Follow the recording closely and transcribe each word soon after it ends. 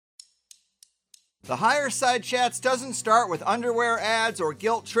The Higher Side Chats doesn't start with underwear ads or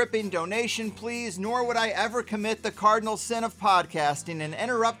guilt-tripping donation pleas, nor would I ever commit the cardinal sin of podcasting and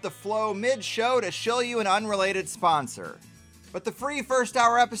interrupt the flow mid-show to shill you an unrelated sponsor. But the free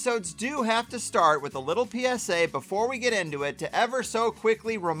first-hour episodes do have to start with a little PSA before we get into it to ever so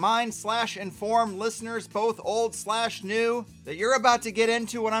quickly remind/inform listeners, both old/new, that you're about to get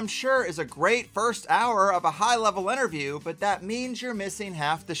into what I'm sure is a great first hour of a high-level interview, but that means you're missing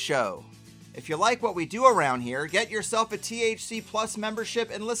half the show. If you like what we do around here, get yourself a THC Plus membership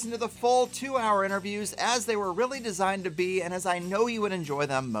and listen to the full 2-hour interviews as they were really designed to be and as I know you would enjoy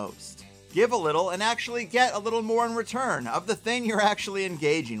them most. Give a little and actually get a little more in return of the thing you're actually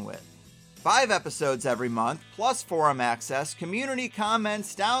engaging with. 5 episodes every month, plus forum access, community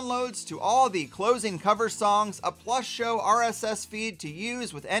comments, downloads to all the closing cover songs, a plus show RSS feed to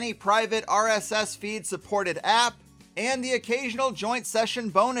use with any private RSS feed supported app, and the occasional joint session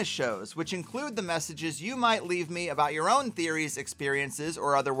bonus shows, which include the messages you might leave me about your own theories, experiences,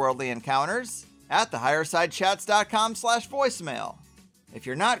 or otherworldly encounters at thehighersidechats.com/voicemail. If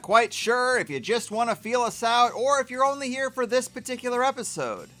you're not quite sure, if you just want to feel us out, or if you're only here for this particular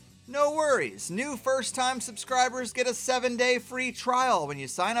episode, no worries. New first-time subscribers get a 7-day free trial when you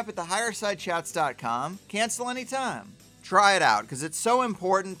sign up at thehighersidechats.com. Cancel anytime. Try it out, because it's so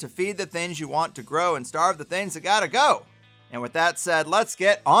important to feed the things you want to grow and starve the things that gotta go. And with that said, let's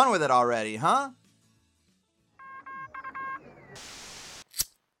get on with it already, huh?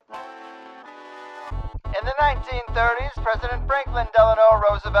 In the 1930s, President Franklin Delano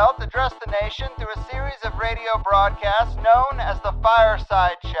Roosevelt addressed the nation through a series of radio broadcasts known as the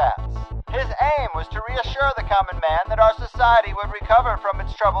Fireside Chats. His aim was to reassure the common man that our society would recover from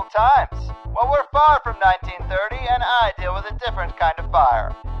its troubled times. Well, we're far from 1930, and I deal with a different kind of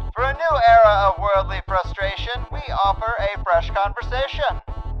fire. For a new era of worldly frustration, we offer a fresh conversation.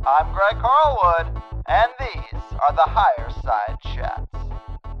 I'm Greg Carlwood, and these are the Higher Side Chats.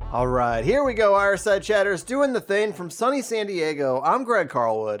 All right, here we go, Higher Side Chatters, doing the thing from sunny San Diego. I'm Greg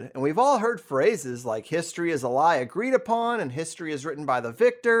Carlwood, and we've all heard phrases like history is a lie agreed upon and history is written by the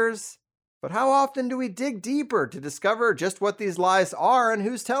victors. But how often do we dig deeper to discover just what these lies are and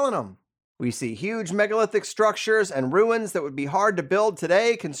who's telling them? We see huge megalithic structures and ruins that would be hard to build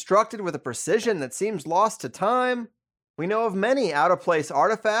today, constructed with a precision that seems lost to time. We know of many out-of-place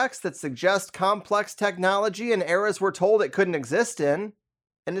artifacts that suggest complex technology in eras we're told it couldn't exist in.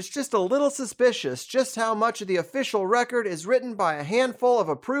 And it's just a little suspicious just how much of the official record is written by a handful of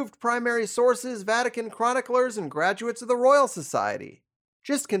approved primary sources, Vatican chroniclers, and graduates of the Royal Society.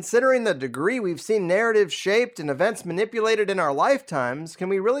 Just considering the degree we've seen narratives shaped and events manipulated in our lifetimes, can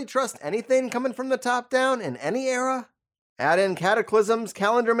we really trust anything coming from the top down in any era? Add in cataclysms,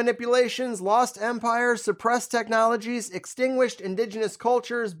 calendar manipulations, lost empires, suppressed technologies, extinguished indigenous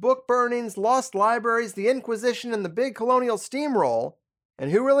cultures, book burnings, lost libraries, the Inquisition, and the big colonial steamroll, and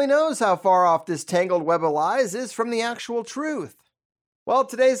who really knows how far off this tangled web of lies is from the actual truth? Well,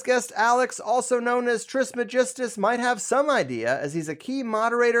 today's guest Alex, also known as Trismegistus, might have some idea, as he's a key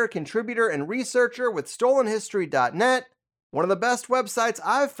moderator, contributor, and researcher with StolenHistory.net, one of the best websites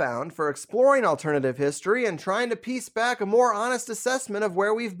I've found for exploring alternative history and trying to piece back a more honest assessment of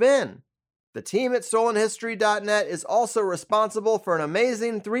where we've been. The team at StolenHistory.net is also responsible for an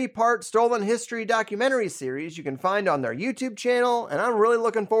amazing 3-part Stolen History documentary series you can find on their YouTube channel, and I'm really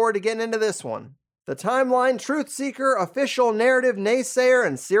looking forward to getting into this one. The timeline truth seeker, official narrative naysayer,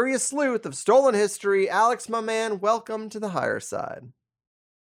 and serious sleuth of stolen history, Alex, my man, welcome to the Higher Side.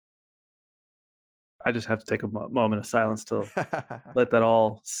 I just have to take a moment of silence to let that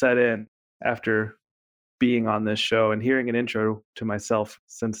all set in after being on this show and hearing an intro to myself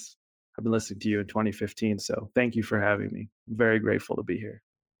since I've been listening to you in 2015. So thank you for having me. I'm very grateful to be here.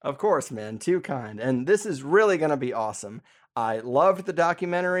 Of course, man. Too kind. And this is really going to be awesome. I loved the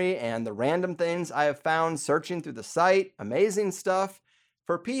documentary and the random things I have found searching through the site. Amazing stuff.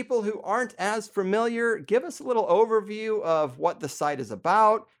 For people who aren't as familiar, give us a little overview of what the site is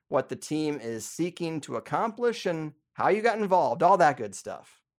about, what the team is seeking to accomplish, and how you got involved, all that good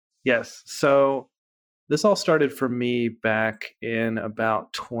stuff. Yes. So this all started for me back in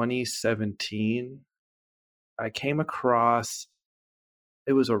about 2017. I came across,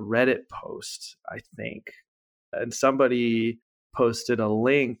 it was a Reddit post, I think. And somebody posted a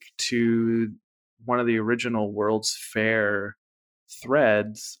link to one of the original World's Fair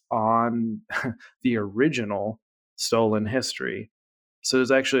threads on the original Stolen History. So there's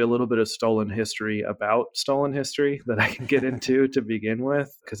actually a little bit of stolen history about stolen history that I can get into to begin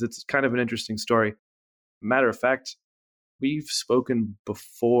with, because it's kind of an interesting story. Matter of fact, we've spoken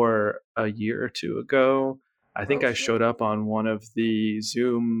before a year or two ago. I think I showed up on one of the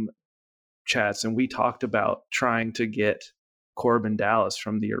Zoom chats, and we talked about trying to get Corbin Dallas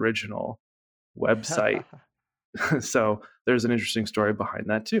from the original website. So there's an interesting story behind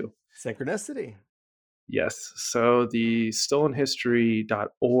that too. Synchronicity. Yes. So the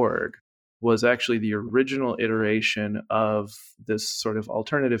stolenhistory.org was actually the original iteration of this sort of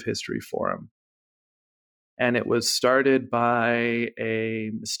alternative history forum. And it was started by a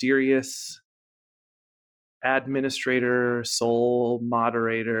mysterious administrator, sole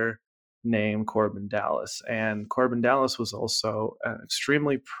moderator named Corbin Dallas. And Corbin Dallas was also an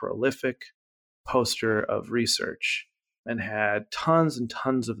extremely prolific poster of research and had tons and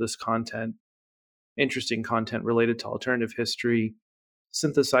tons of this content, interesting content related to alternative history,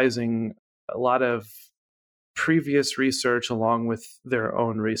 synthesizing a lot of previous research along with their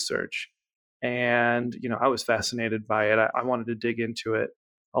own research. And, I was fascinated by it. I wanted to dig into it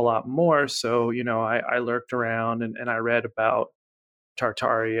a lot more. So, I lurked around and I read about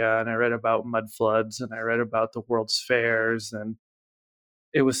Tartaria, and I read about mud floods, and I read about the World's Fairs. And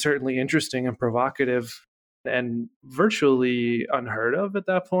it was certainly interesting and provocative and virtually unheard of at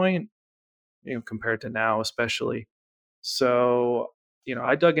that point, compared to now, especially. So,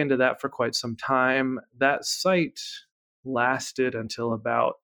 I dug into that for quite some time. That site lasted until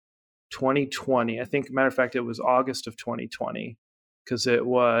about 2020. I think, matter of fact, it was August of 2020, because it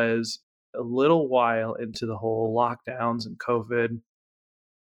was a little while into the whole lockdowns and COVID.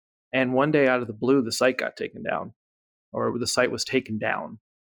 And one day out of the blue, the site got taken down, or the site was taken down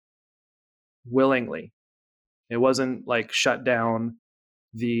willingly. It wasn't like shut down.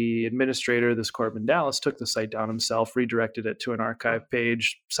 The administrator, this Corbin Dallas, took the site down himself, redirected it to an archive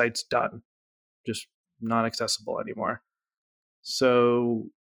page. Site's done, just not accessible anymore. So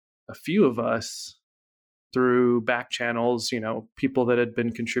a few of us, through back channels, people that had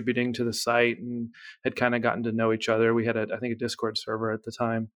been contributing to the site and had kind of gotten to know each other. We had, I think, a Discord server at the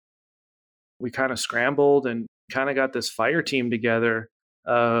time. We kind of scrambled and kind of got this fire team together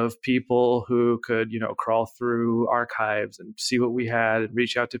of people who could, crawl through archives and see what we had and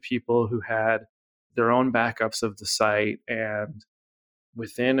reach out to people who had their own backups of the site. And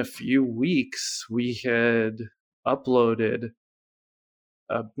within a few weeks, we had uploaded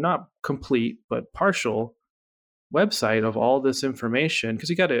a not complete, but partial website of all this information. Because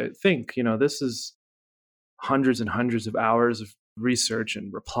you got to think, this is hundreds and hundreds of hours of research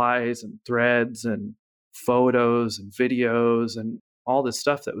and replies and threads and photos and videos and all this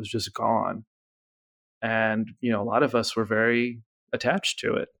stuff that was just gone. And, a lot of us were very attached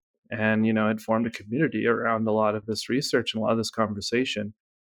to it and, had formed a community around a lot of this research and a lot of this conversation.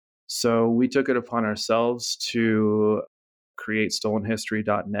 So we took it upon ourselves to create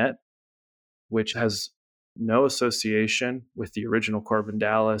stolenhistory.net, which has no association with the original Corbin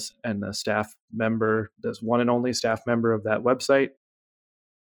Dallas and the staff member, this one and only staff member of that website.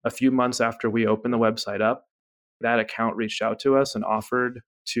 A few months after we opened the website up, that account reached out to us and offered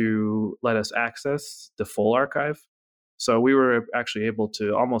to let us access the full archive. So we were actually able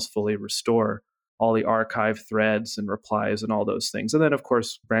to almost fully restore all the archive threads and replies and all those things. And then, of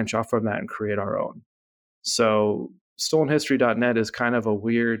course, branch off from that and create our own. So stolenhistory.net is kind of a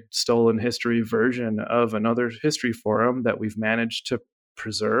weird stolen history version of another history forum that we've managed to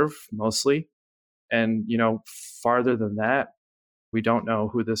preserve mostly. And, farther than that, we don't know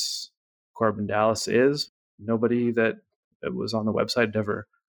who this Corbin Dallas is. Nobody that was on the website ever,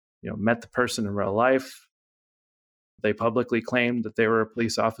 met the person in real life. They publicly claimed that they were a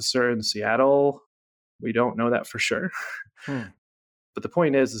police officer in Seattle. We don't know that for sure. But the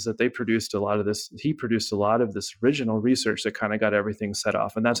point is that he produced a lot of this original research that kind of got everything set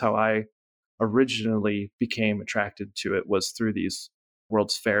off. And that's how I originally became attracted to it, was through these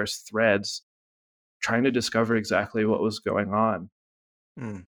World's Fairs threads, trying to discover exactly what was going on.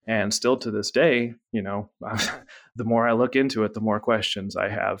 And still to this day, the more I look into it, the more questions I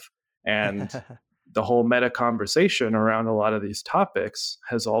have. And the whole meta conversation around a lot of these topics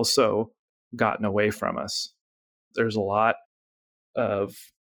has also gotten away from us. There's a lot of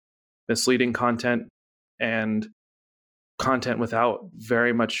misleading content and content without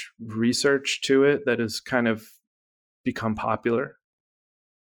very much research to it that has kind of become popular.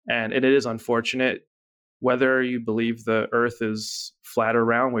 And it is unfortunate. Whether you believe the earth is flat or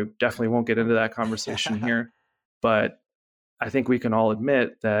round, we definitely won't get into that conversation here. But I think we can all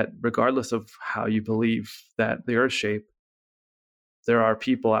admit that regardless of how you believe that the earth's shape, there are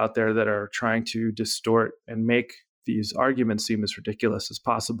people out there that are trying to distort and make these arguments seem as ridiculous as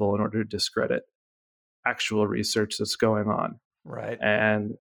possible in order to discredit actual research that's going on. Right.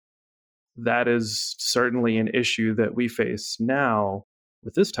 And that is certainly an issue that we face now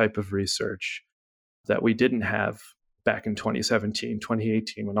with this type of research that we didn't have back in 2017,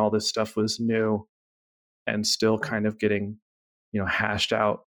 2018, when all this stuff was new and still kind of getting, hashed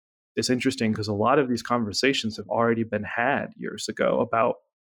out. It's interesting because a lot of these conversations have already been had years ago about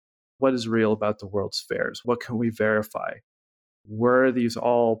what is real about the world's fairs. What can we verify? Were these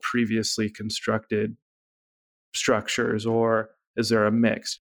all previously constructed structures, or is there a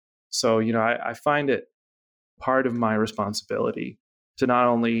mix? So, I find it part of my responsibility to not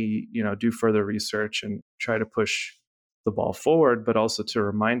only, do further research and try to push the ball forward, but also to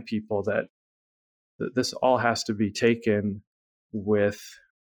remind people that this all has to be taken with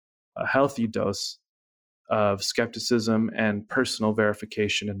a healthy dose of skepticism and personal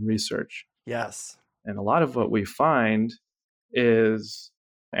verification and research. Yes. And a lot of what we find is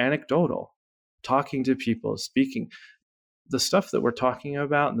anecdotal, talking to people, speaking. The stuff that we're talking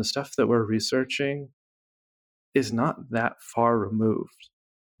about and the stuff that we're researching is not that far removed.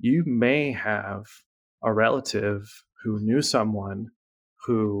 You may have a relative who knew someone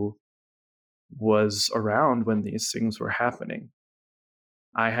who was around when these things were happening.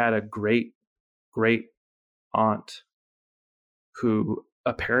 I had a great, great aunt who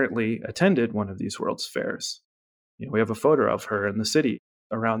apparently attended one of these World's Fairs. We have a photo of her in the city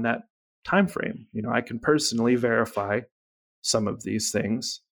around that time frame. I can personally verify some of these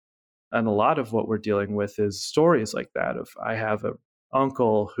things. And a lot of what we're dealing with is stories like that of, I have an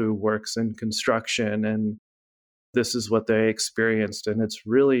uncle who works in construction and this is what they experienced. And it's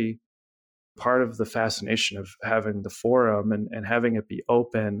really part of the fascination of having the forum and having it be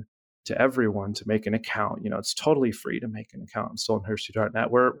open to everyone to make an account. It's totally free to make an account on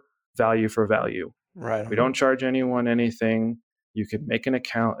stolenhistory.net. We're value for value. Right. We don't charge anyone anything. You can make an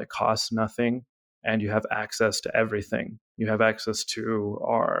account. It costs nothing. And you have access to everything. You have access to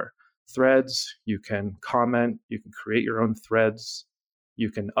our threads. You can comment. You can create your own threads.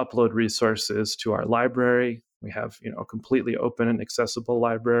 You can upload resources to our library. We have, a completely open and accessible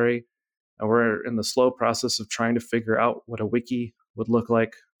library. And we're in the slow process of trying to figure out what a wiki would look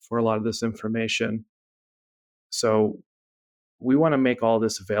like for a lot of this information. So we want to make all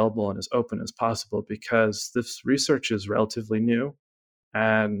this available and as open as possible because this research is relatively new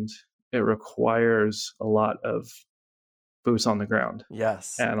and it requires a lot of boots on the ground.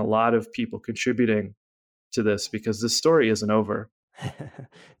 Yes. And a lot of people contributing to this because this story isn't over.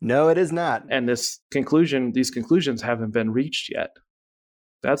 No, it is not. And these conclusions haven't been reached yet.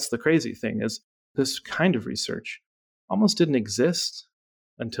 That's the crazy thing, is this kind of research almost didn't exist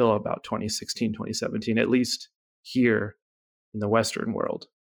until about 2016, 2017, at least here in the Western world.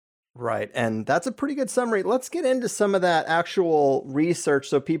 Right. And that's a pretty good summary. Let's get into some of that actual research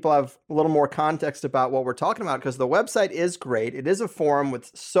so people have a little more context about what we're talking about, because the website is great. It is a forum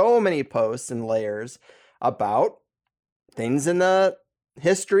with so many posts and layers about things in the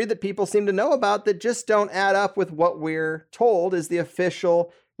history that people seem to know about that just don't add up with what we're told is the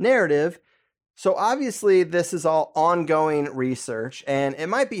official narrative. So obviously this is all ongoing research, and it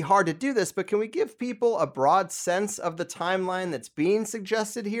might be hard to do this, but can we give people a broad sense of the timeline that's being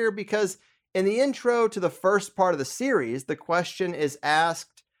suggested here? Because in the intro to the first part of the series, the question is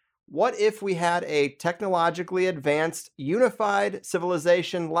asked, what if we had a technologically advanced, unified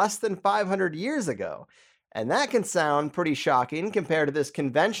civilization less than 500 years ago? And that can sound pretty shocking compared to this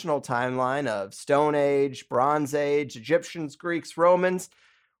conventional timeline of Stone Age, Bronze Age, Egyptians, Greeks, Romans.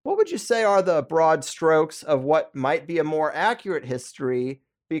 What would you say are the broad strokes of what might be a more accurate history?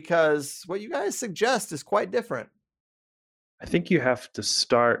 Because what you guys suggest is quite different. I think you have to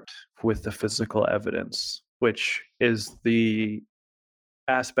start with the physical evidence, which is the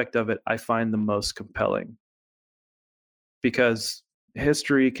aspect of it I find the most compelling. Because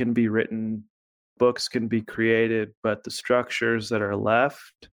history can be written, books can be created, but the structures that are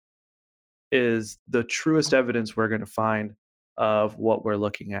left is the truest evidence we're going to find of what we're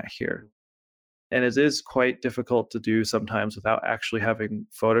looking at here. And it is quite difficult to do sometimes without actually having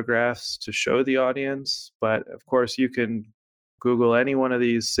photographs to show the audience. But of course, you can Google any one of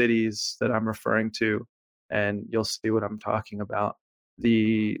these cities that I'm referring to, and you'll see what I'm talking about.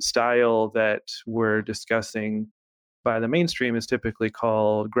 The style that we're discussing by the mainstream is typically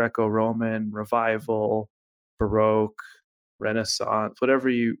called Greco-Roman, Revival, Baroque, Renaissance,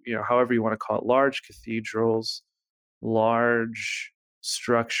 whatever however you want to call it. Large cathedrals, large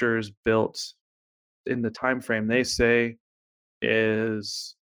structures built in the time frame they say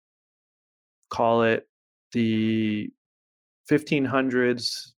is, call it the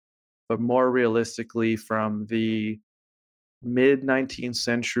 1500s, but more realistically from the mid 19th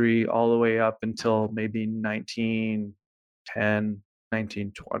century all the way up until maybe 1910,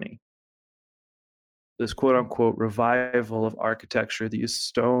 1920. This quote unquote revival of architecture, these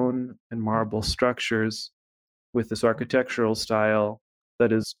stone and marble structures with this architectural style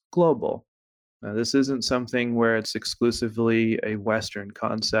that is global. Now, this isn't something where it's exclusively a Western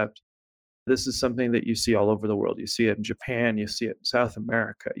concept. This is something that you see all over the world. You see it in Japan, you see it in South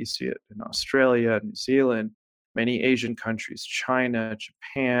America, you see it in Australia, New Zealand, many Asian countries, China,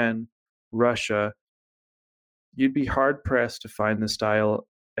 Japan, Russia. You'd be hard pressed to find the style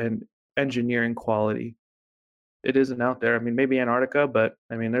and engineering quality. It isn't out there. I mean, maybe Antarctica, but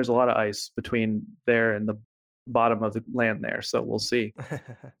I mean, there's a lot of ice between there and the bottom of the land there. So we'll see.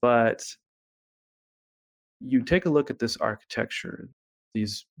 But you take a look at this architecture,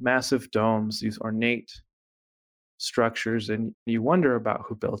 these massive domes, these ornate structures, and you wonder about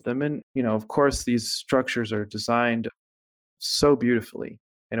who built them. And, of course, these structures are designed so beautifully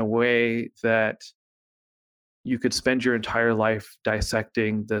in a way that you could spend your entire life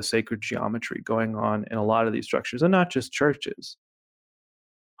dissecting the sacred geometry going on in a lot of these structures, and not just churches,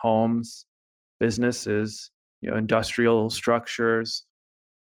 homes, businesses, industrial structures,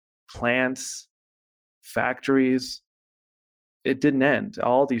 plants, factories. It didn't end.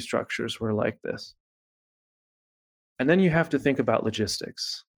 All these structures were like this. And then you have to think about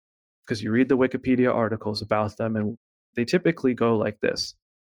logistics, because you read the Wikipedia articles about them, and they typically go like this.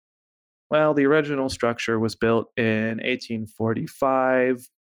 Well, the original structure was built in 1845.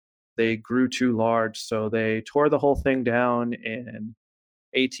 They grew too large, so they tore the whole thing down in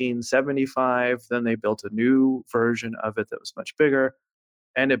 1875. Then they built a new version of it that was much bigger,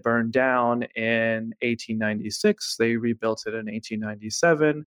 and it burned down in 1896. They rebuilt it in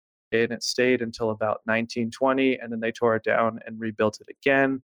 1897, and it stayed until about 1920, and then they tore it down and rebuilt it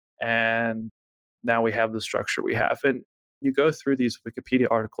again. And now we have the structure we have. And you go through these Wikipedia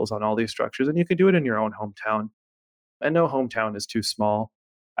articles on all these structures, and you can do it in your own hometown. And no hometown is too small.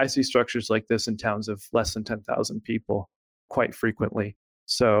 I see structures like this in towns of less than 10,000 people quite frequently.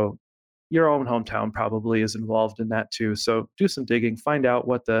 So your own hometown probably is involved in that too. So do some digging, find out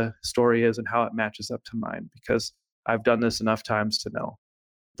what the story is and how it matches up to mine, because I've done this enough times to know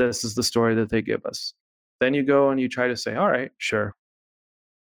this is the story that they give us. Then you go and you try to say, all right, sure.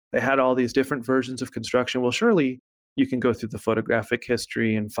 They had all these different versions of construction. Well, surely you can go through the photographic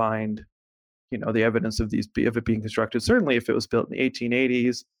history and find, the evidence of it being constructed. Certainly if it was built in the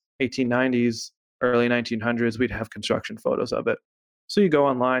 1880s, 1890s, early 1900s, we'd have construction photos of it. So you go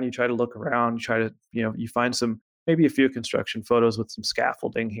online, you try to look around, you try to, you find maybe a few construction photos with some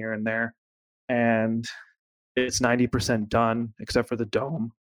scaffolding here and there, and it's 90% done except for the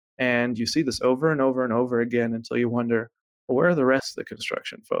dome. And you see this over and over and over again until you wonder, well, where are the rest of the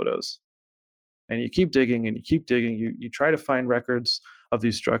construction photos? And you keep digging and you keep digging. You try to find records of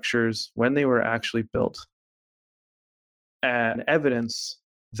these structures when they were actually built, and evidence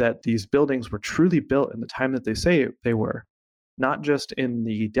that these buildings were truly built in the time that they say they were, not just in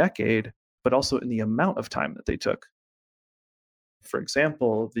the decade, but also in the amount of time that they took. For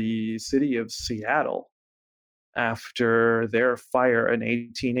example, the city of Seattle, after their fire in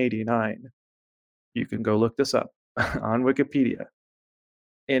 1889, you can go look this up on Wikipedia.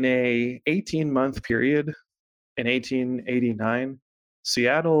 In a 18-month period in 1889,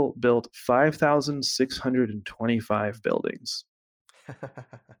 Seattle built 5,625 buildings.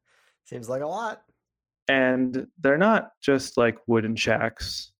 Seems like a lot. And they're not just like wooden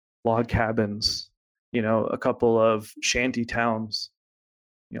shacks, log cabins, a couple of shanty towns.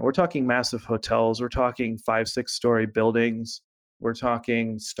 We're talking massive hotels. We're talking 5-6-story buildings. We're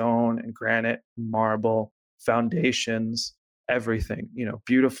talking stone and granite, marble, foundations, everything,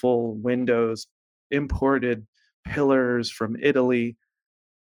 beautiful windows, imported pillars from Italy.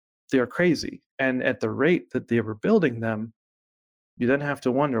 They're crazy. And at the rate that they were building them, you then have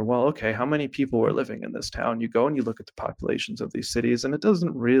to wonder, well, okay, how many people were living in this town? You go and you look at the populations of these cities, and it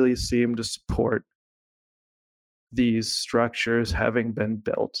doesn't really seem to support these structures having been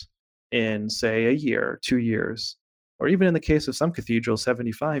built in, say, a year, 2 years, or even in the case of some cathedrals,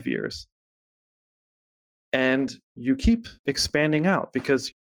 75 years. And you keep expanding out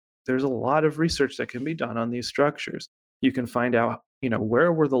because there's a lot of research that can be done on these structures. You can find out,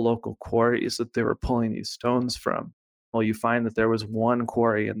 where were the local quarries that they were pulling these stones from? Well, you find that there was one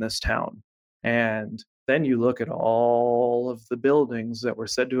quarry in this town. And then you look at all of the buildings that were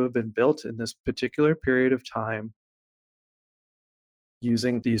said to have been built in this particular period of time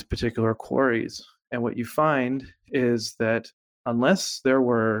using these particular quarries. And what you find is that unless there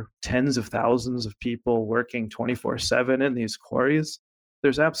were tens of thousands of people working 24/7 in these quarries,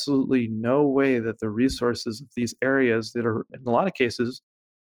 there's absolutely no way that the resources of these areas that are, in a lot of cases,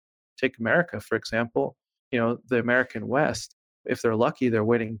 take America, for example, the American West, if they're lucky, they're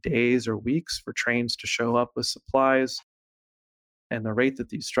waiting days or weeks for trains to show up with supplies. And the rate that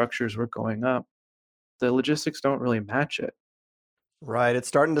these structures were going up, the logistics don't really match it. Right. It's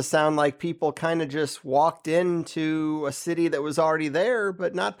starting to sound like people kind of just walked into a city that was already there,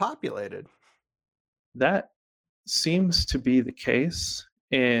 but not populated. That seems to be the case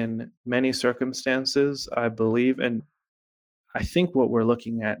in many circumstances, I believe. And I think what we're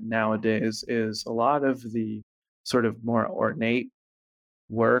looking at nowadays is a lot of the sort of more ornate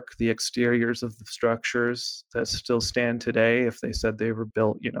work, the exteriors of the structures that still stand today, if they said they were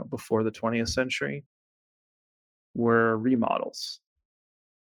built, before the 20th century, were remodels.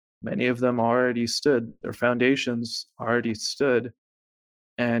 Many of them already stood, their foundations already stood.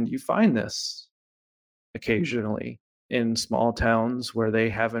 And you find this occasionally in small towns where they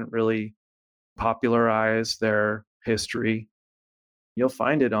haven't really popularized their history. You'll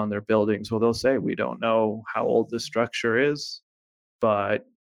find it on their buildings. Well, they'll say, we don't know how old this structure is, but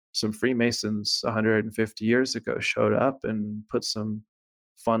some Freemasons 150 years ago showed up and put some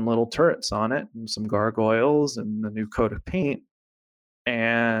fun little turrets on it and some gargoyles and a new coat of paint.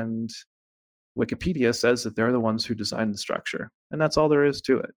 And Wikipedia says that they're the ones who designed the structure. And that's all there is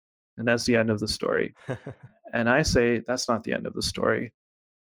to it. And that's the end of the story. And I say that's not the end of the story.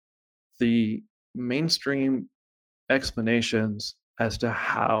 The mainstream explanations as to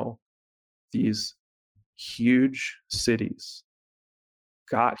how these huge cities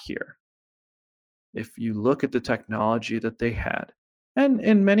got here, if you look at the technology that they had, and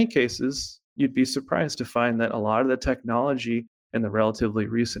in many cases, you'd be surprised to find that a lot of the technology in the relatively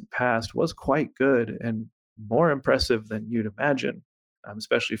recent past was quite good and more impressive than you'd imagine,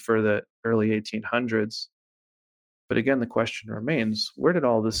 especially for the early 1800s. But again, the question remains, where did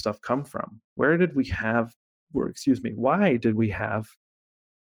all this stuff come from? Why did we have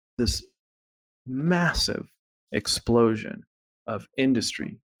this massive explosion of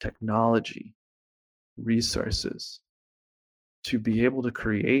industry, technology, resources to be able to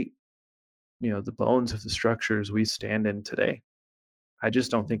create, the bones of the structures we stand in today? I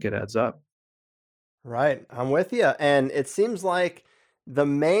just don't think it adds up. Right. I'm with you. And it seems like the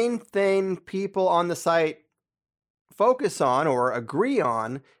main thing people on the site focus on or agree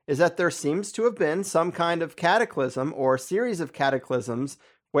on is that there seems to have been some kind of cataclysm or series of cataclysms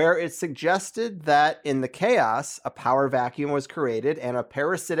where it suggested that in the chaos, a power vacuum was created and a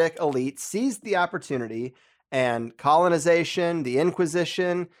parasitic elite seized the opportunity, and colonization, the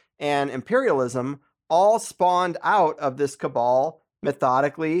Inquisition, and imperialism all spawned out of this cabal,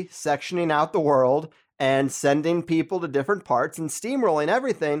 methodically sectioning out the world and sending people to different parts and steamrolling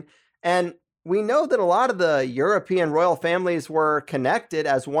everything. And we know that a lot of the European royal families were connected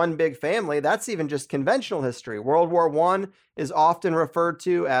as one big family. That's even just conventional history. World War I is often referred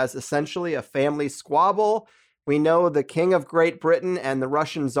to as essentially a family squabble. We know the King of Great Britain and the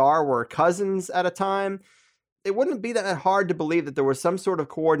Russian Tsar were cousins at a time. It wouldn't be that hard to believe that there was some sort of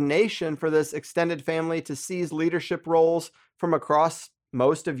coordination for this extended family to seize leadership roles from across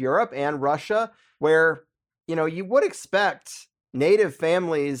most of Europe and Russia, where, you would expect native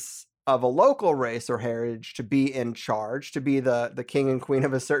families of a local race or heritage to be in charge, to be the king and queen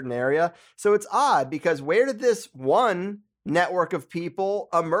of a certain area. So it's odd because where did this one network of people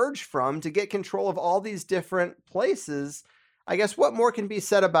emerge from to get control of all these different places? I guess what more can be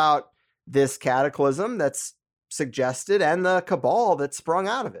said about this cataclysm that's suggested and the cabal that sprung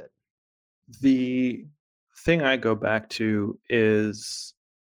out of it? The thing I go back to is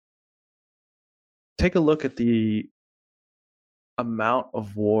take a look at the amount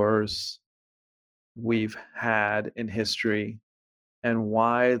of wars we've had in history and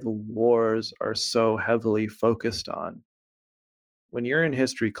why the wars are so heavily focused on. When you're in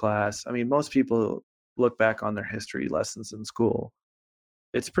history class, most people look back on their history lessons in school.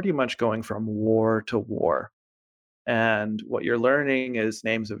 It's pretty much going from war to war. And what you're learning is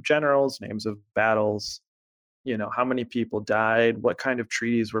names of generals, names of battles, how many people died, what kind of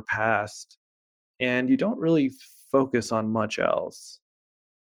treaties were passed. And you don't really focus on much else.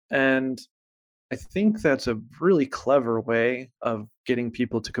 And I think that's a really clever way of getting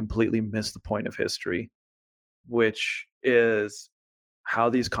people to completely miss the point of history, which is how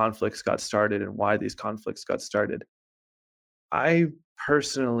these conflicts got started and why these conflicts got started. I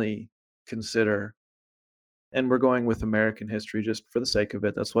personally consider, and we're going with American history just for the sake of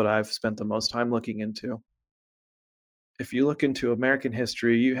it, that's what I've spent the most time looking into. If you look into American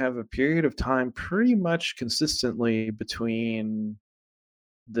history, you have a period of time pretty much consistently between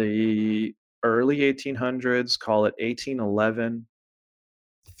the early 1800s, call it 1811,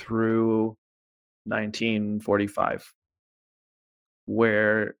 through 1945,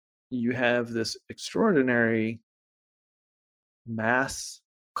 where you have this extraordinary mass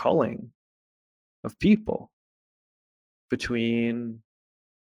culling of people between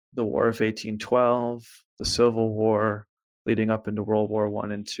the War of 1812, the Civil War, leading up into World War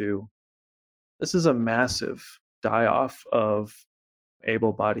I and II. This is a massive die-off of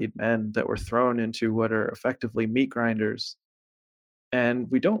able-bodied men that were thrown into what are effectively meat grinders. And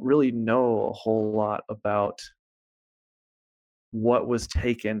we don't really know a whole lot about what was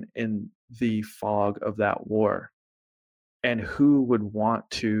taken in the fog of that war and who would want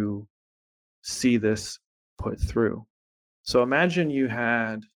to see this put through. So imagine you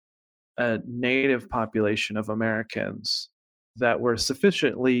had a native population of Americans that were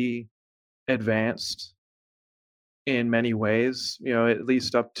sufficiently advanced in many ways, at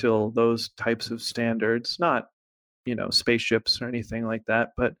least up till those types of standards, not, spaceships or anything like that,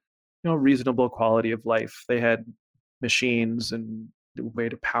 but, reasonable quality of life. They had machines and a way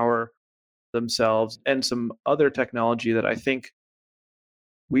to power themselves and some other technology that I think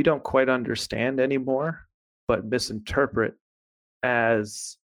we don't quite understand anymore, but misinterpret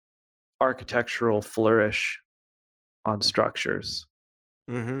as architectural flourish on structures.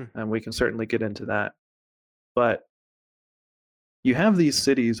 Mm-hmm. And we can certainly get into that. But you have these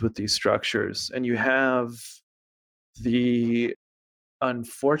cities with these structures, and you have the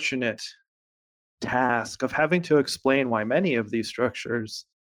unfortunate task of having to explain why many of these structures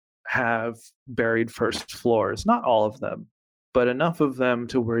have buried first floors. Not all of them, but enough of them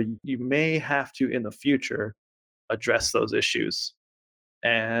to where you may have to, in the future, address those issues.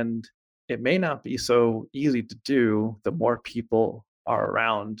 And it may not be so easy to do the more people are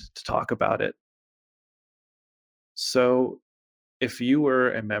around to talk about it. So if you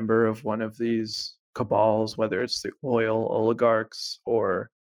were a member of one of these cabals, whether it's the oil oligarchs or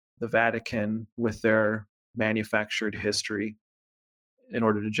the Vatican with their manufactured history in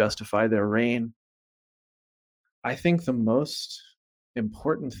order to justify their reign, I think the most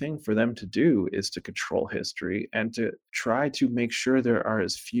important thing for them to do is to control history and to try to make sure there are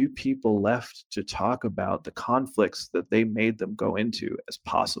as few people left to talk about the conflicts that they made them go into as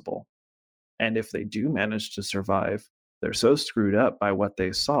possible. And if they do manage to survive, they're so screwed up by what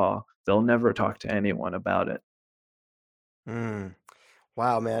they saw, they'll never talk to anyone about it.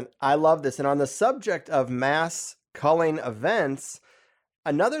 Wow, man. I love this. And on the subject of mass culling events,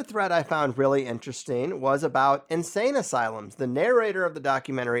 another thread I found really interesting was about insane asylums. The narrator of the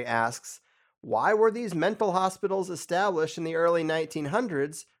documentary asks, why were these mental hospitals established in the early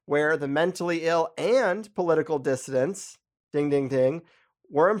 1900s where the mentally ill and political dissidents, ding, ding, ding,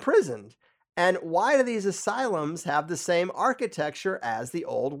 were imprisoned? And why do these asylums have the same architecture as the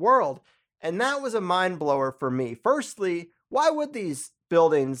old world? And that was a mind blower for me. Firstly, why would these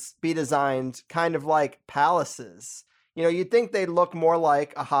buildings be designed kind of like palaces? You'd think they'd look more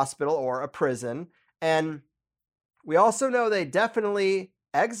like a hospital or a prison. And we also know they definitely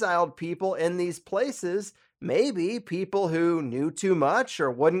exiled people in these places, maybe people who knew too much or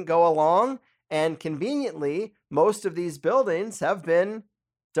wouldn't go along. And conveniently, most of these buildings have been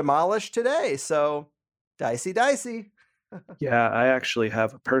demolished today. So, dicey. Yeah, I actually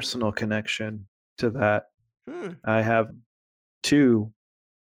have a personal connection to that. I have two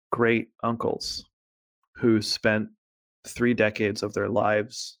great uncles who spent 3 decades of their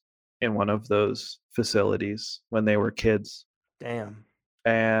lives in one of those facilities when they were kids. Damn.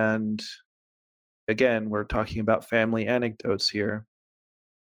 And again, we're talking about family anecdotes here.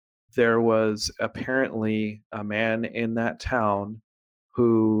 There was apparently a man in that town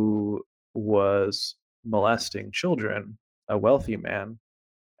who was molesting children, a wealthy man,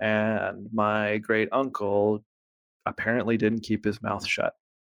 and my great uncle apparently didn't keep his mouth shut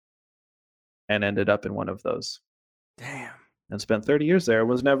and ended up in one of those. Damn. And spent 30 years there,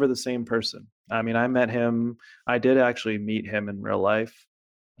 was never the same person. I mean, I met him, I did actually meet him in real life.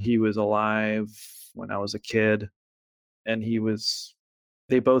 He was alive when I was a kid, and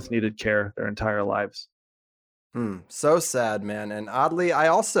they both needed care their entire lives. So sad, man. And oddly, I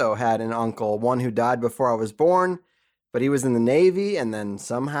also had an uncle, one who died before I was born, but he was in the Navy and then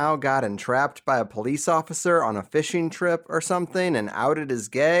somehow got entrapped by a police officer on a fishing trip or something and outed as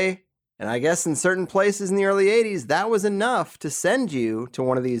gay. And I guess in certain places in the early 80s, that was enough to send you to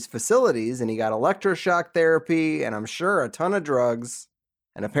one of these facilities, and he got electroshock therapy and I'm sure a ton of drugs,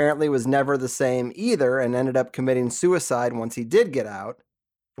 and apparently was never the same either and ended up committing suicide once he did get out.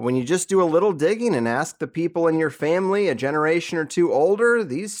 But when you just do a little digging and ask the people in your family a generation or two older,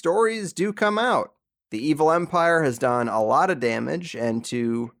 these stories do come out. The evil empire has done a lot of damage, and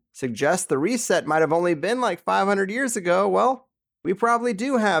to suggest the reset might have only been like 500 years ago, well, we probably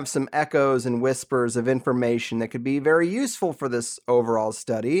do have some echoes and whispers of information that could be very useful for this overall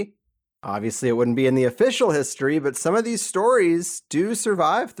study. Obviously, it wouldn't be in the official history, but some of these stories do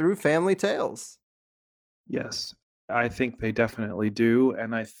survive through family tales. Yes. I think they definitely do.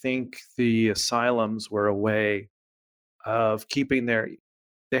 And I think the asylums were a way of keeping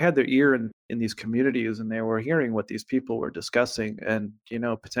they had their ear in these communities, and they were hearing what these people were discussing and,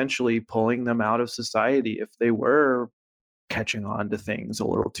 potentially pulling them out of society if they were catching on to things a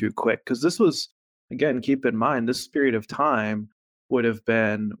little too quick. Because this was, again, keep in mind, this period of time would have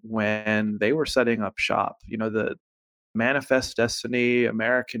been when they were setting up shop. The Manifest Destiny,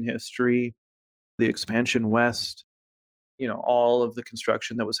 American history, the expansion west, all of the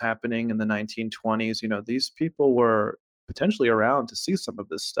construction that was happening in the 1920s. These people were potentially around to see some of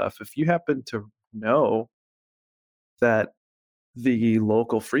this stuff. If you happen to know that the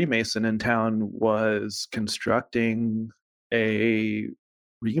local Freemason in town was constructing a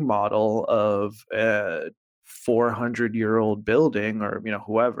remodel of a 400-year-old building, or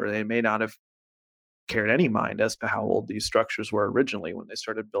whoever, they may not have cared any mind as to how old these structures were originally when they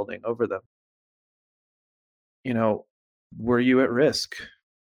started building over them. Were you at risk?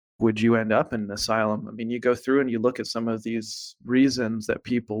 Would you end up in an asylum? I mean, you go through and you look at some of these reasons that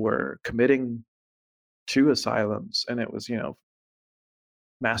people were committing to asylums, and it was,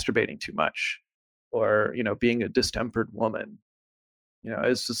 masturbating too much, or, being a distempered woman.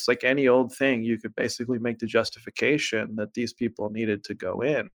 It's just like any old thing. You could basically make the justification that these people needed to go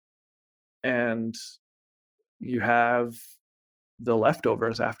in. And you have the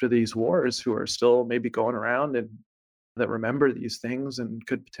leftovers after these wars who are still maybe going around and that remember these things and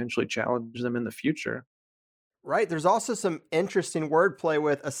could potentially challenge them in the future. Right. There's also some interesting wordplay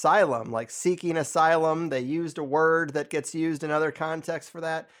with asylum, like seeking asylum. They used a word that gets used in other contexts for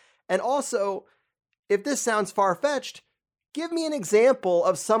that. And also, if this sounds far-fetched, give me an example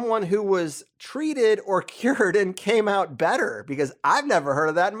of someone who was treated or cured and came out better, because I've never heard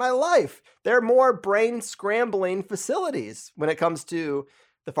of that in my life. There are more brain-scrambling facilities when it comes to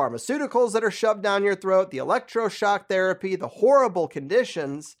the pharmaceuticals that are shoved down your throat, the electroshock therapy, the horrible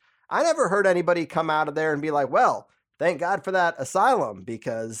conditions. I never heard anybody come out of there and be like, well, thank God for that asylum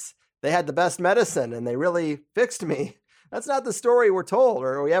because they had the best medicine and they really fixed me. That's not the story we're told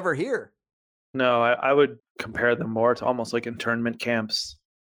or we ever hear. No, I would compare them more to almost like internment camps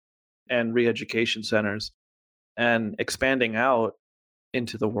and re-education centers, and expanding out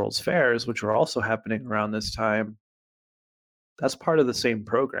into the World's Fairs, which were also happening around this time. That's part of the same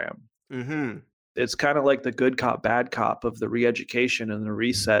program. Mm-hmm. It's kind of like the good cop, bad cop of the re-education and the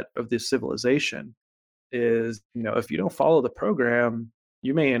reset of this civilization is, if you don't follow the program,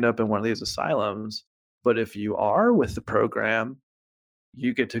 you may end up in one of these asylums. But if you are with the program,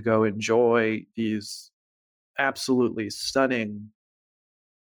 you get to go enjoy these absolutely stunning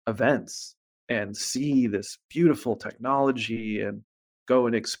events and see this beautiful technology and go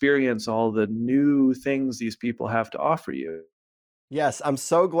and experience all the new things these people have to offer you. Yes, I'm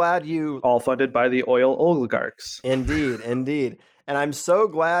so glad you... All funded by the oil oligarchs. Indeed, indeed. And I'm so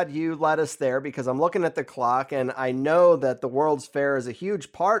glad you led us there because I'm looking at the clock and I know that the World's Fair is a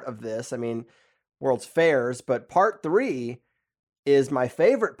huge part of this. I mean, World's Fairs, but part 3 is my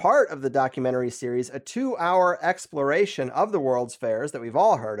favorite part of the documentary series, a 2-hour exploration of the World's Fairs that we've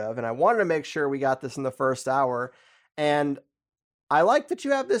all heard of. And I wanted to make sure we got this in the first hour. And I like that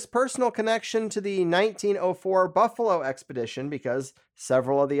you have this personal connection to the 1904 Buffalo expedition because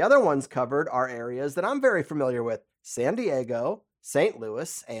several of the other ones covered are areas that I'm very familiar with: San Diego, St.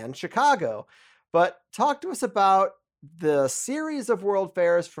 Louis, and Chicago. But talk to us about the series of World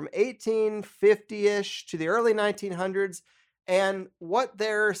Fairs from 1850-ish to the early 1900s and what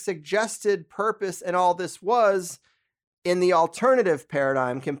their suggested purpose in all this was in the alternative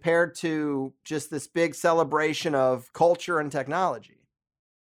paradigm compared to just this big celebration of culture and technology.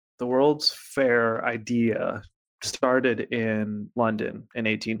 The World's Fair idea started in London in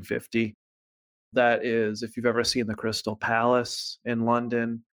 1850. That is, if you've ever seen the Crystal Palace in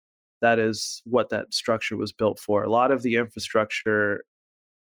London, that is what that structure was built for. A lot of the infrastructure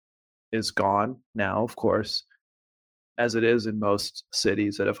is gone now, of course, as it is in most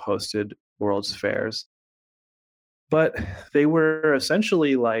cities that have hosted World's Fairs. But they were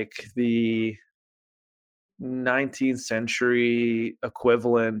essentially like the 19th century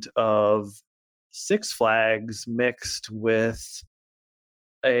equivalent of Six Flags mixed with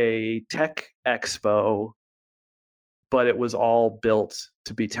a tech expo, but it was all built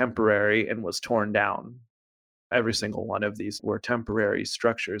to be temporary and was torn down. Every single one of these were temporary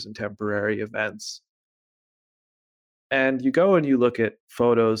structures and temporary events. And you go and you look at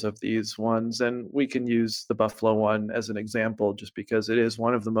photos of these ones, and we can use the Buffalo one as an example just because it is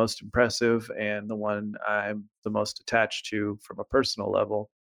one of the most impressive and the one I'm the most attached to from a personal level.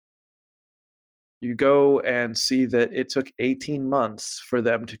 You go and see that it took 18 months for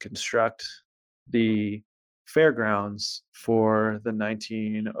them to construct the fairgrounds for the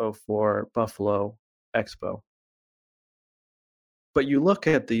 1904 Buffalo Expo. But you look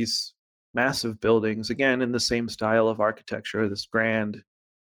at these massive buildings, again, in the same style of architecture, this grand,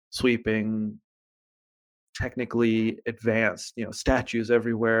 sweeping, technically advanced, statues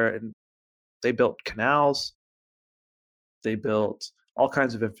everywhere. And they built canals, they built all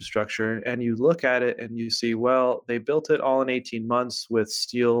kinds of infrastructure. And you look at it and you see, well, they built it all in 18 months with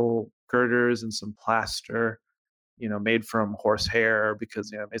steel girders and some plaster, made from horsehair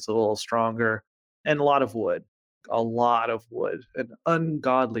because, it's a little stronger, and a lot of wood. A lot of wood, an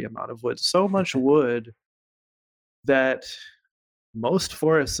ungodly amount of wood. So much wood that most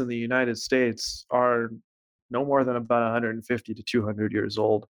forests in the United States are no more than about 150 to 200 years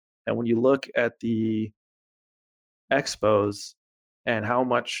old. And when you look at the expos and how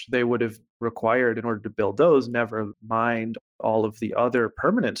much they would have required in order to build those, never mind all of the other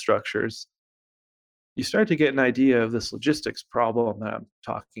permanent structures, you start to get an idea of this logistics problem that I'm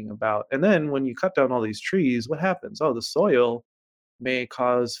talking about. And then when you cut down all these trees, what happens? Oh, the soil may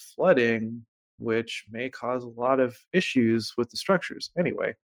cause flooding, which may cause a lot of issues with the structures.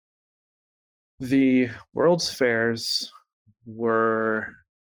 Anyway, the World's Fairs were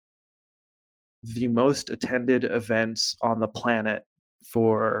the most attended events on the planet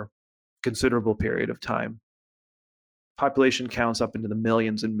for a considerable period of time. Population counts up into the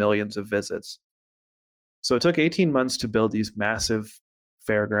millions and millions of visits. So it took 18 months to build these massive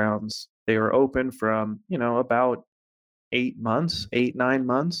fairgrounds. They were open from, about 9 months,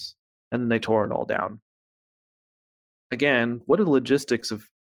 and then they tore it all down. Again, what are the logistics of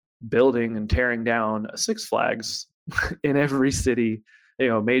building and tearing down a Six Flags in every city,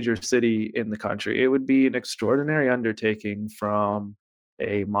 major city in the country? It would be an extraordinary undertaking from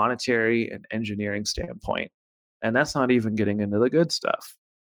a monetary and engineering standpoint. And that's not even getting into the good stuff,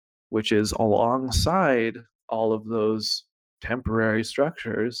 which is alongside all of those temporary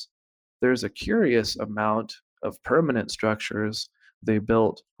structures, there's a curious amount of permanent structures they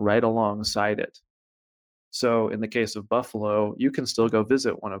built right alongside it. So in the case of Buffalo, you can still go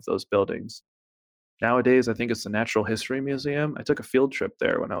visit one of those buildings. Nowadays, I think it's the Natural History Museum. I took a field trip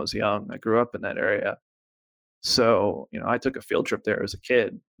there when I was young. I grew up in that area. So, I took a field trip there as a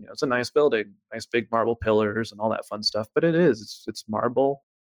kid. It's a nice building, nice big marble pillars and all that fun stuff, but it's marble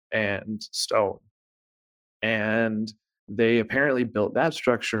and stone. And they apparently built that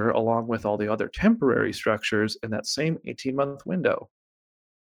structure along with all the other temporary structures in that same 18-month window.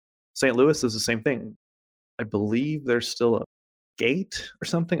 St. Louis is the same thing. I believe there's still a gate or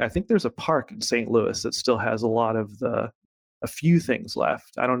something. I think there's a park in St. Louis that still has a few things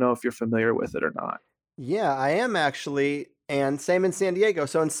left. I don't know if you're familiar with it or not. Yeah, I am actually. And same in San Diego.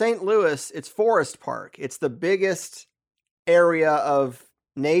 So in St. Louis, it's Forest Park. It's the biggest area of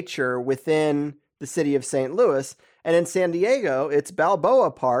nature within the city of St. Louis. And in San Diego, it's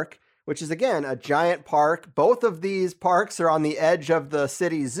Balboa Park, which is, again, a giant park. Both of these parks are on the edge of the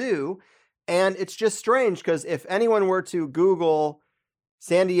city zoo. And it's just strange because if anyone were to Google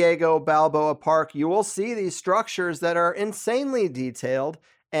San Diego Balboa Park, you will see these structures that are insanely detailed.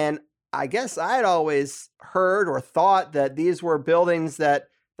 And I guess I had always heard or thought that these were buildings that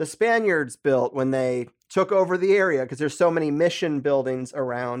the Spaniards built when they took over the area because there's so many mission buildings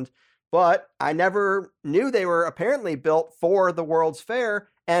around. But I never knew they were apparently built for the World's Fair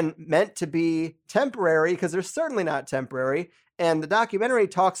and meant to be temporary, because they're certainly not temporary. And the documentary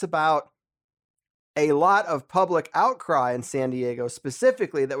talks about a lot of public outcry in San Diego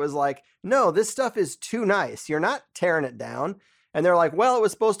specifically that was like, no, this stuff is too nice. You're not tearing it down. And they're like, well, it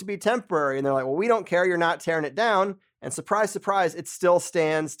was supposed to be temporary. And they're like, well, we don't care. You're not tearing it down. And surprise, surprise, it still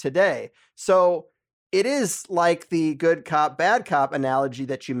stands today. So it is like the good cop, bad cop analogy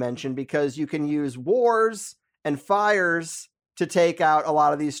that you mentioned, because you can use wars and fires to take out a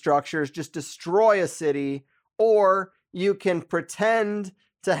lot of these structures, just destroy a city, or you can pretend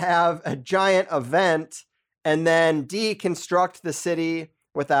to have a giant event and then deconstruct the city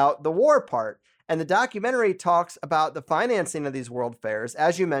without the war part. And the documentary talks about the financing of these world fairs,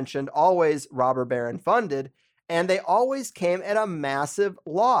 as you mentioned, always robber baron funded, and they always came at a massive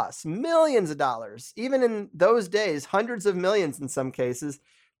loss, millions of dollars. Even in those days, hundreds of millions in some cases,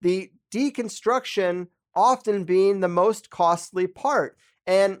 the deconstruction often being the most costly part.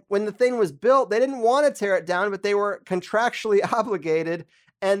 And when the thing was built, they didn't want to tear it down, but they were contractually obligated,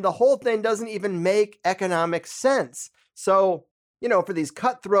 and the whole thing doesn't even make economic sense. So, for these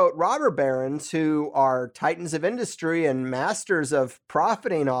cutthroat robber barons who are titans of industry and masters of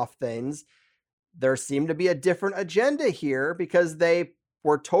profiting off things, there seemed to be a different agenda here, because they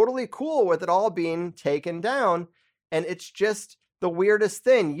were totally cool with it all being taken down. And it's just the weirdest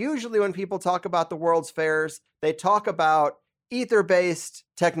thing. Usually when people talk about the World's Fairs, they talk about ether-based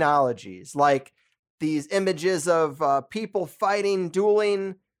technologies, like these images of people fighting,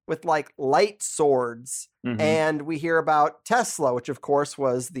 dueling with like light swords. And we hear about Tesla, which of course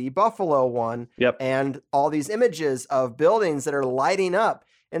was the Buffalo one. Yep. And all these images of buildings that are lighting up.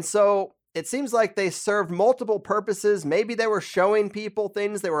 And so it seems like they served multiple purposes. Maybe they were showing people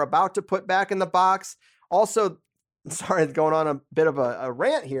things they were about to put back in the box. Also, sorry, going on a bit of a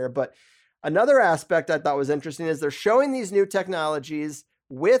rant here, but another aspect I thought was interesting is they're showing these new technologies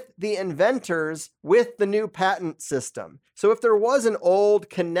with the inventors with the new patent system. So if there was an old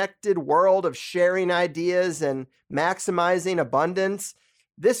connected world of sharing ideas and maximizing abundance,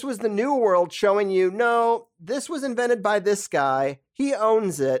 this was the new world showing you, no, this was invented by this guy. He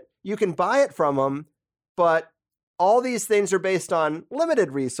owns it. You can buy it from him, but all these things are based on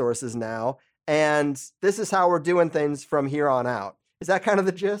limited resources now. And this is how we're doing things from here on out. Is that kind of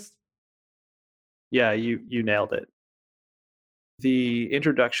the gist? Yeah, you nailed it. The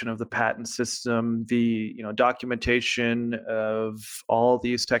introduction of the patent system, the documentation of all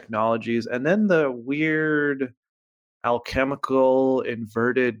these technologies, and then the weird alchemical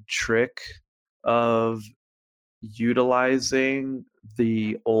inverted trick of utilizing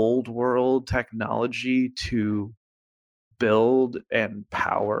the old world technology to build and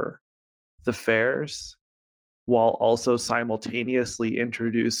power the fairs while also simultaneously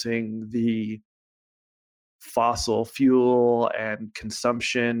introducing the fossil fuel and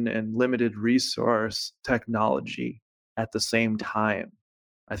consumption and limited resource technology at the same time.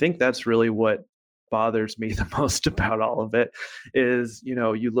 I think that's really what bothers me the most about all of it is,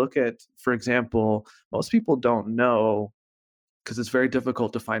 you look at, for example, most people don't know because it's very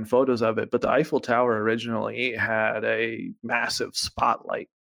difficult to find photos of it, but the Eiffel Tower originally had a massive spotlight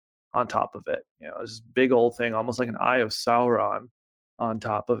on top of it. This big old thing, almost like an eye of Sauron on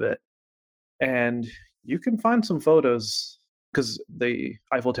top of it. And you can find some photos because the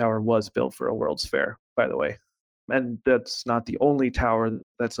Eiffel Tower was built for a World's Fair, by the way. And that's not the only tower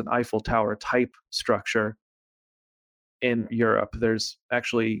that's an Eiffel Tower type structure in Europe. There's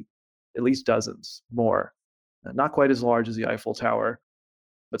actually at least dozens more. Not quite as large as the Eiffel Tower,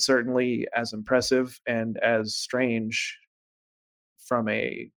 but certainly as impressive and as strange from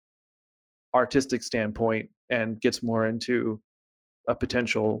a artistic standpoint, and gets more into a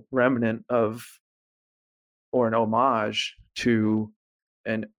potential remnant of or an homage to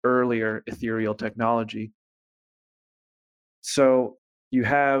an earlier ethereal technology. So you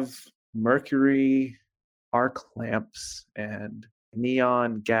have mercury arc lamps and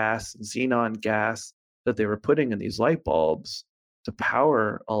neon gas, xenon gas that they were putting in these light bulbs to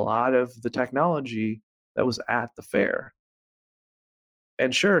power a lot of the technology that was at the fair.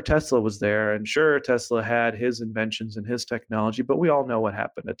 And sure, Tesla was there, and sure, Tesla had his inventions and his technology, but we all know what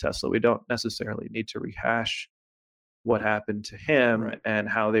happened to Tesla. We don't necessarily need to rehash what happened to him, right, and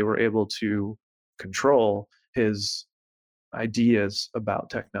how they were able to control his ideas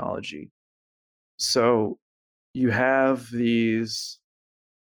about technology. So you have these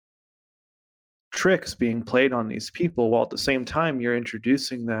tricks being played on these people while at the same time you're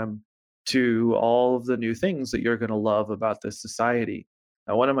introducing them to all of the new things that you're going to love about this society.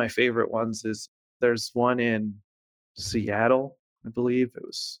 Now, one of my favorite ones is there's one in Seattle, I believe. It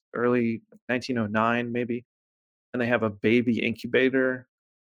was early 1909, maybe. And they have a baby incubator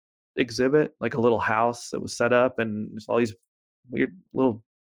exhibit, like a little house that was set up, and there's all these weird little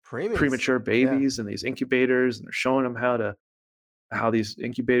premature babies in these incubators, and they're showing them how these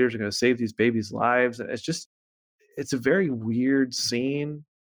incubators are going to save these babies' lives. And it's a very weird scene,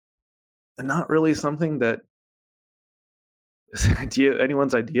 and not really something that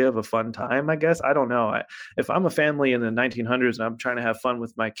anyone's idea of a fun time, I guess. I don't know. If I'm a family in the 1900s and I'm trying to have fun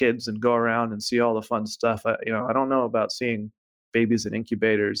with my kids and go around and see all the fun stuff, I don't know about seeing babies in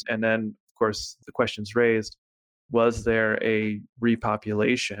incubators. And then, of course, the question's raised: was there a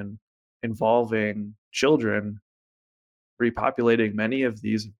repopulation involving children repopulating many of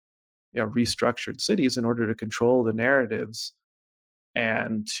these restructured cities in order to control the narratives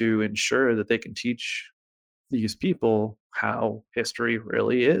and to ensure that they can teach these people how history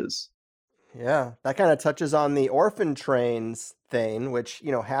really is? Yeah, that kind of touches on the orphan trains thing, which,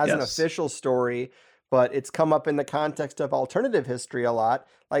 has an official story, but it's come up in the context of alternative history a lot.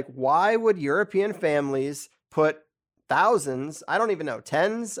 Like, why would European families put thousands, I don't even know,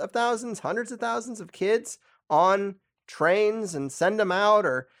 tens of thousands, hundreds of thousands of kids on trains and send them out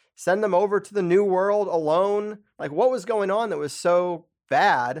or send them over to the New World alone? Like, what was going on that was so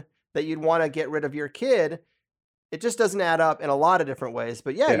bad that you'd want to get rid of your kid? It just doesn't add up in a lot of different ways.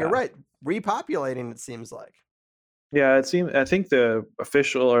 But yeah, you're right. Repopulating, it seems like. Yeah, I think the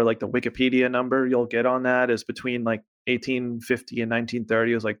official or like the Wikipedia number you'll get on that is between like 1850 and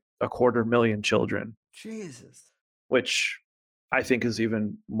 1930 is like a quarter million children, Jesus. which I think is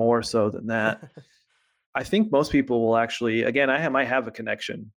even more so than that. I think most people will actually, again, might have a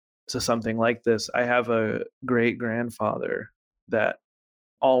connection to something like this. I have a great grandfather that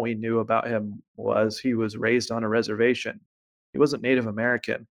all we knew about him was he was raised on a reservation. He wasn't Native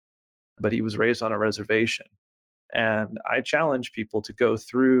American, but he was raised on a reservation. And I challenge people to go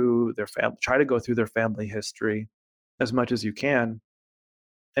through try to go through their family history as much as you can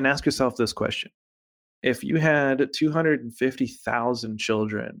and ask yourself this question. If you had 250,000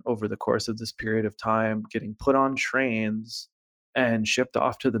 children over the course of this period of time getting put on trains and shipped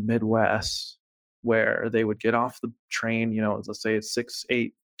off to the Midwest, where they would get off the train, let's say it's 6,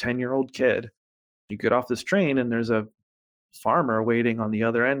 8, 10-year-old kid, you get off this train and there's a farmer waiting on the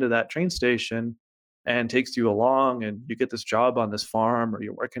other end of that train station and takes you along and you get this job on this farm or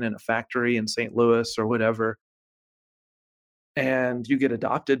you're working in a factory in St. Louis or whatever, and you get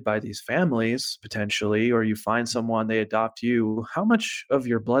adopted by these families potentially, or you find someone, they adopt you, how much of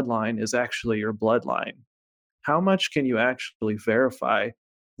your bloodline is actually your bloodline? How much can you actually verify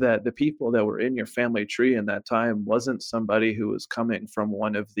that the people that were in your family tree in that time wasn't somebody who was coming from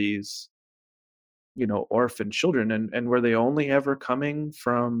one of these, orphan children? And were they only ever coming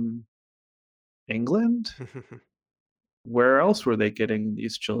from England? Where else were they getting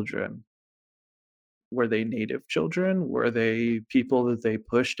these children? Were they native children? Were they people that they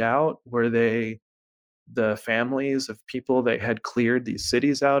pushed out? Were they the families of people they had cleared these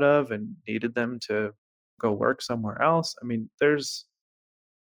cities out of and needed them to go work somewhere else? I mean,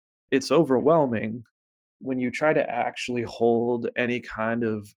 it's overwhelming when you try to actually hold any kind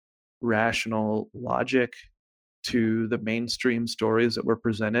of rational logic to the mainstream stories that were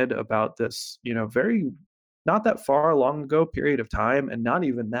presented about this, very not that far long ago period of time, and not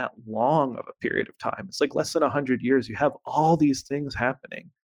even that long of a period of time. It's like less than 100 years. You have all these things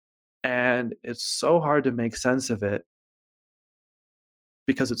happening, and it's so hard to make sense of it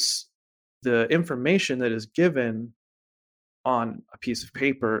because it's the information that is given on a piece of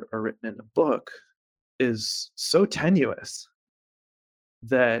paper or written in a book is so tenuous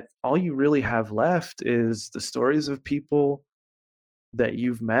that all you really have left is the stories of people that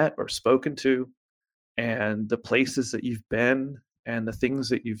you've met or spoken to and the places that you've been and the things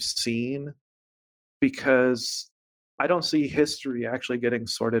that you've seen, because I don't see history actually getting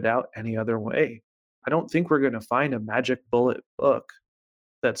sorted out any other way. I don't think we're going to find a magic bullet book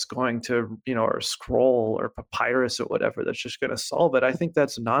that's going to, or scroll or papyrus or whatever that's just going to solve it. I think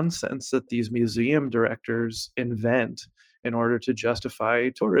that's nonsense that these museum directors invent in order to justify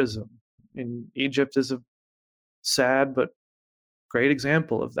tourism. And Egypt is a sad but great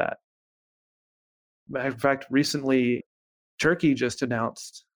example of that. In fact, recently, Turkey just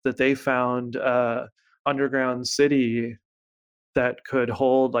announced that they found a underground city that could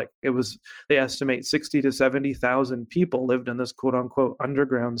hold, they estimate 60 to 70,000 people lived in this quote unquote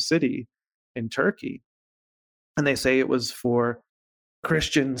underground city in Turkey. And they say it was for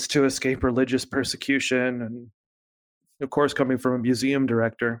Christians to escape religious persecution, and of course coming from a museum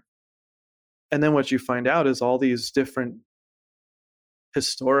director. And then what you find out is all these different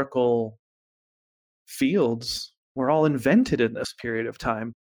historical fields were all invented in this period of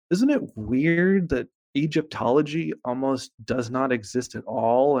time. Isn't it weird that Egyptology almost does not exist at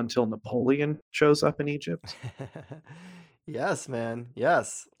all until Napoleon shows up in Egypt? Yes, man.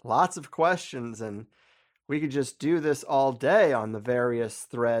 Yes. Lots of questions. And we could just do this all day on the various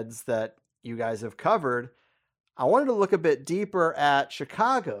threads that you guys have covered. I wanted to look a bit deeper at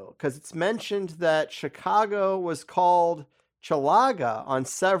Chicago because it's mentioned that Chicago was called Chalaga on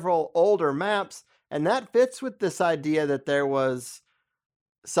several older maps. And that fits with this idea that there was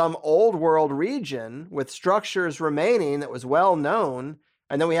some old world region with structures remaining that was well known.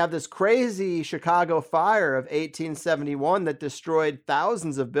 And then we have this crazy Chicago fire of 1871 that destroyed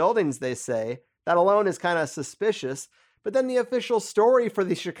thousands of buildings, they say. That alone is kind of suspicious. But then the official story for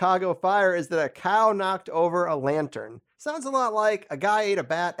the Chicago fire is that a cow knocked over a lantern. Sounds a lot like a guy ate a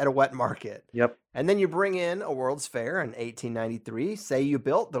bat at a wet market. Yep. And then you bring in a World's Fair in 1893, say you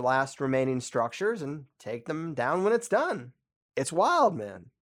built the last remaining structures and take them down when it's done. It's wild, man.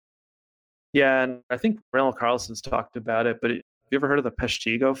 Yeah, and I think Randall Carlson's talked about it, but have you ever heard of the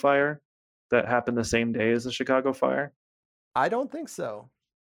Peshtigo fire that happened the same day as the Chicago fire? I don't think so.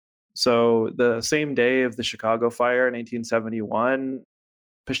 So the same day of the Chicago fire in 1871,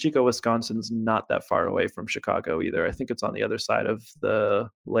 Peshtigo, Wisconsin's not that far away from Chicago either. I think it's on the other side of the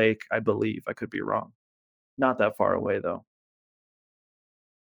lake, I believe. I could be wrong. Not that far away, though.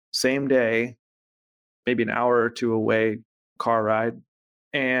 Same day, maybe an hour or two away car ride.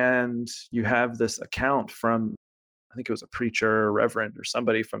 And you have this account from, I think it was a preacher or reverend or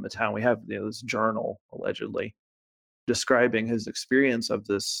somebody from the town. We have this journal, allegedly, describing his experience of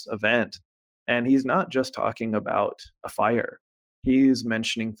this event. And he's not just talking about a fire. He's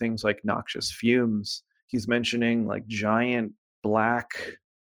mentioning things like noxious fumes. He's mentioning like giant black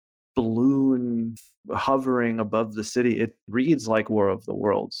balloon hovering above the city. It reads like War of the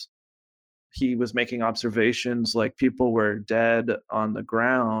Worlds. He was making observations like people were dead on the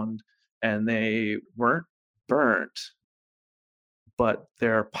ground and they weren't burnt, but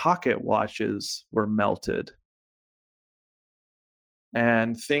their pocket watches were melted.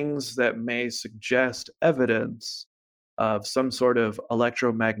 And things that may suggest evidence of some sort of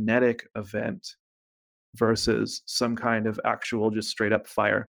electromagnetic event versus some kind of actual just straight up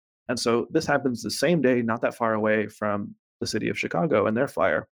fire. And so this happens the same day, not that far away from the city of Chicago and their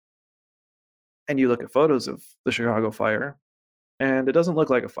fire. And you look at photos of the Chicago fire, and it doesn't look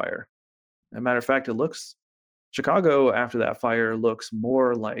like a fire. As a matter of fact, Chicago after that fire looks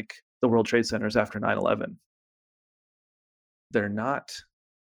more like the World Trade Centers after 9/11. They're not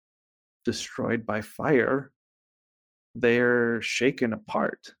destroyed by fire. They're shaken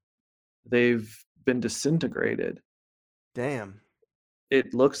apart. They've been disintegrated. Damn.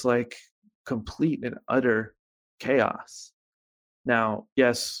 It looks like complete and utter chaos. Now,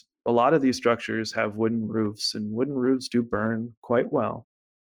 yes, a lot of these structures have wooden roofs, and wooden roofs do burn quite well.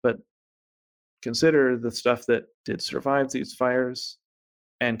 But consider the stuff that did survive these fires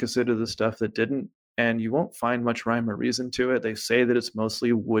and consider the stuff that didn't, and you won't find much rhyme or reason to it. They say that it's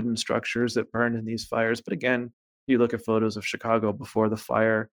mostly wooden structures that burned in these fires. But again, you look at photos of Chicago before the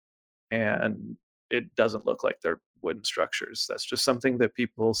fire, and it doesn't look like they're wooden structures. That's just something that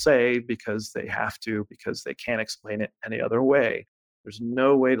people say because they have to, because they can't explain it any other way. There's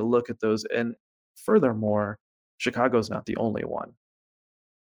no way to look at those. And furthermore, Chicago's not the only one.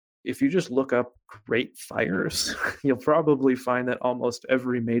 If you just look up great fires, you'll probably find that almost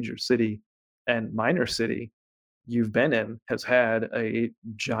every major city and minor city you've been in has had a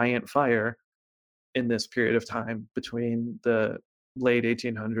giant fire in this period of time between the late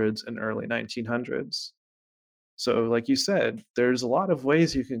 1800s and early 1900s. So, like you said, there's a lot of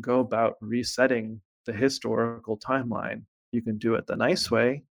ways you can go about resetting the historical timeline. You can do it the nice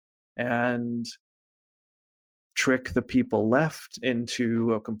way and trick the people left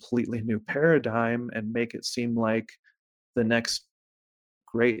into a completely new paradigm and make it seem like the next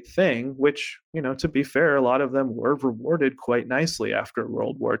great thing, which, to be fair, a lot of them were rewarded quite nicely after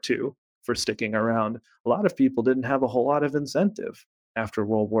World War II for sticking around. A lot of people didn't have a whole lot of incentive after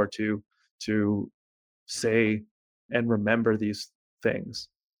World War II to say and remember these things.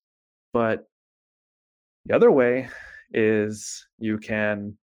 But the other way is you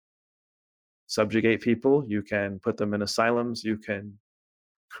can subjugate people, you can put them in asylums, you can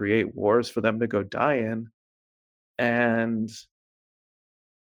create wars for them to go die in, and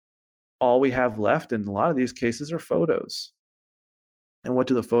all we have left in a lot of these cases are photos. And what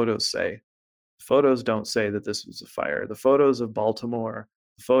do the photos say? Photos don't say that this was a fire. The photos of Baltimore,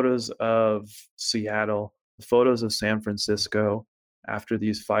 the photos of Seattle, the photos of San Francisco after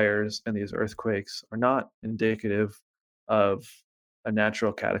these fires and these earthquakes are not indicative of a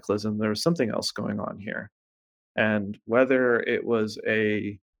natural cataclysm. There was something else going on here. And whether it was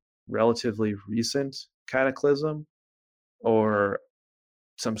a relatively recent cataclysm or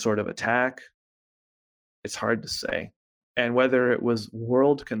some sort of attack, it's hard to say. And whether it was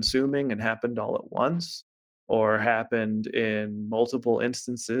world consuming and happened all at once or happened in multiple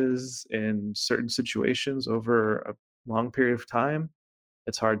instances in certain situations over a long period of time,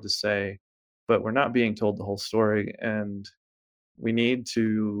 it's hard to say. But we're not being told the whole story, and we need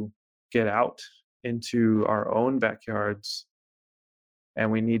to get out into our own backyards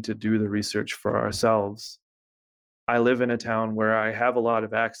and we need to do the research for ourselves. I live in a town where I have a lot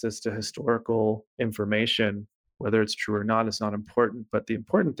of access to historical information. Whether it's true or not is not important, but the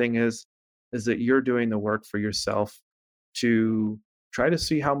important thing is that you're doing the work for yourself to try to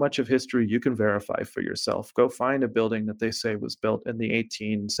see how much of history you can verify for yourself. Go find a building that they say was built in the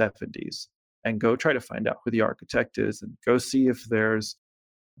 1870s and go try to find out who the architect is and go see if there's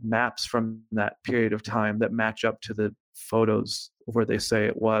maps from that period of time that match up to the photos where they say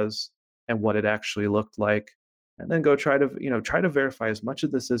it was and what it actually looked like. And then go try to verify as much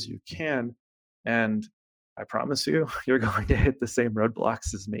of this as you can. And I promise you, you're going to hit the same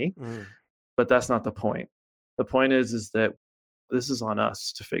roadblocks as me. But that's not the point. The point is that this is on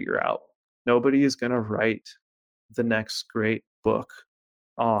us to figure out. Nobody is going to write the next great book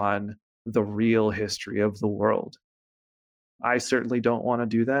on the real history of the world. I certainly don't want to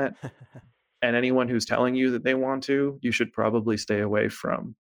do that. And anyone who's telling you that they want to, you should probably stay away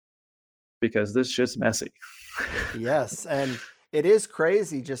from, because this shit's messy. Yes, and it is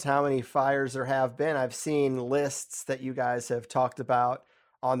crazy just how many fires there have been. I've seen lists that you guys have talked about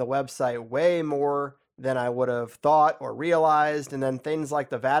on the website, way more than I would have thought or realized. And then things like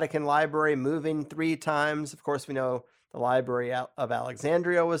the Vatican Library moving 3 times. Of course, we know the Library of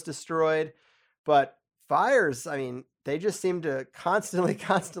Alexandria was destroyed, but fires, I mean, they just seem to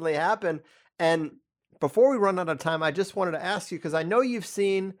constantly happen. And before we run out of time, I just wanted to ask you, because I know you've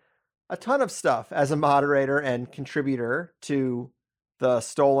seen a ton of stuff as a moderator and contributor to the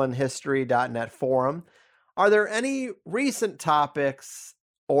stolenhistory.net forum. Are there any recent topics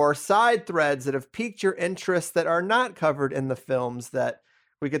or side threads that have piqued your interest that are not covered in the films that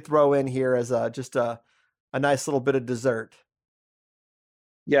we could throw in here as just a nice little bit of dessert?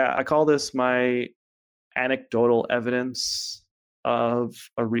 Yeah, I call this my anecdotal evidence of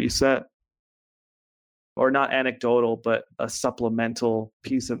a reset. Or not anecdotal, but a supplemental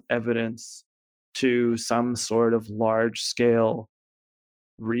piece of evidence to some sort of large scale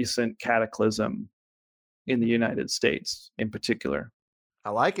recent cataclysm in the United States in particular. I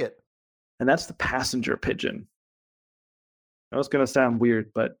like it. And that's the passenger pigeon. I know it's going to sound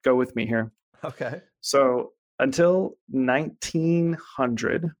weird, but go with me here. Okay. So until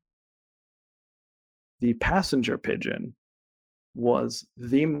 1900, the passenger pigeon was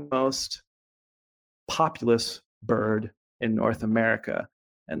the most populous bird in North America.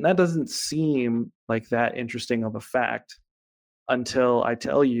 And that doesn't seem like that interesting of a fact until I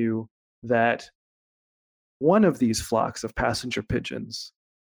tell you that one of these flocks of passenger pigeons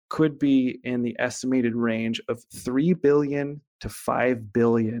could be in the estimated range of 3 billion to 5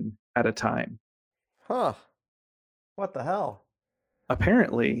 billion at a time. Huh. What the hell?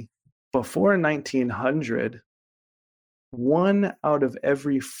 Apparently, before 1900, 1 out of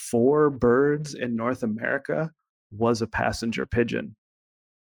every 4 birds in North America was a passenger pigeon.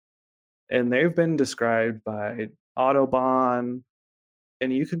 And they've been described by Audubon,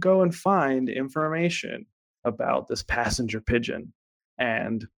 and you could go and find information about this passenger pigeon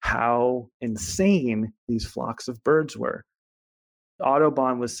and how insane these flocks of birds were.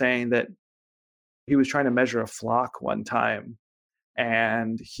 Audubon was saying that he was trying to measure a flock one time,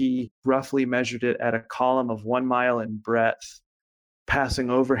 and he roughly measured it at a column of 1 mile in breadth, passing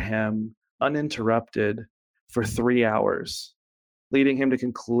over him uninterrupted for 3 hours, leading him to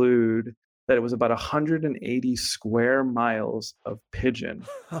conclude that it was about 180 square miles of pigeon,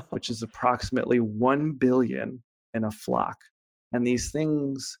 which is approximately 1 billion in a flock. And these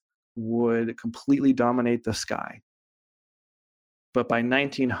things would completely dominate the sky. But by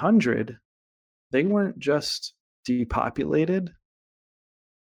 1900, they weren't just depopulated.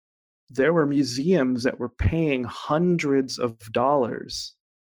 There were museums that were paying hundreds of dollars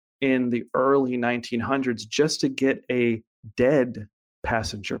in the early 1900s just to get a dead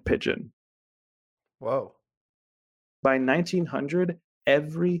passenger pigeon. Whoa. By 1900,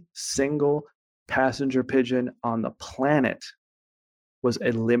 every single passenger pigeon on the planet was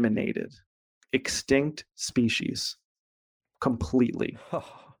eliminated, extinct species, completely,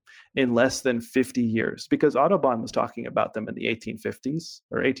 in less than 50 years. Because Audubon was talking about them in the 1850s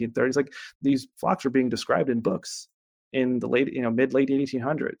or 1830s. Like, these flocks were being described in books in the mid-late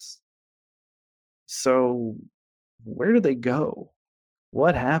 1800s. So where did they go?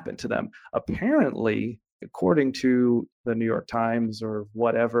 What happened to them? Apparently, according to the New York Times or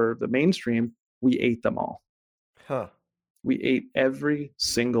whatever, the mainstream, we ate them all. Huh. We ate every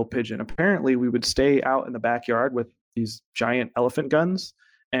single pigeon. Apparently, we would stay out in the backyard with these giant elephant guns,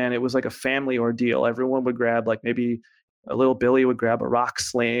 and it was like a family ordeal. Everyone would grab, like, maybe a little Billy would grab a rock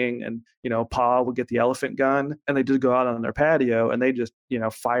sling, and Pa would get the elephant gun, and they just go out on their patio and they just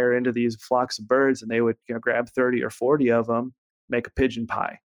fire into these flocks of birds, and they would grab 30 or 40 of them, make a pigeon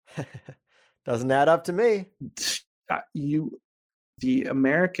pie. Doesn't add up to me. The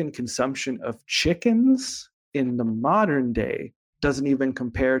American consumption of chickens in the modern day doesn't even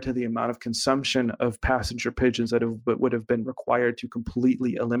compare to the amount of consumption of passenger pigeons that would have been required to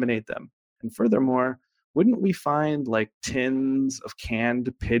completely eliminate them. And furthermore, wouldn't we find like tins of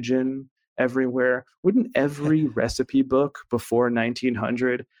canned pigeon everywhere? Wouldn't every recipe book before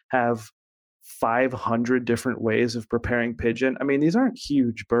 1900 have 500 different ways of preparing pigeon? I mean, these aren't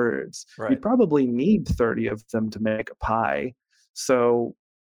huge birds. Right. You'd probably need 30 of them to make a pie. So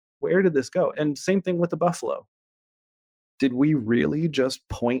where did this go? And same thing with the buffalo. Did we really just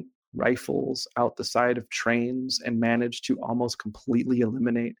point rifles out the side of trains and manage to almost completely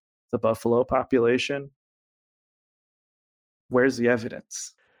eliminate the buffalo population? Where's the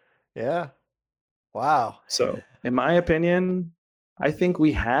evidence? Yeah. Wow. So, in my opinion, I think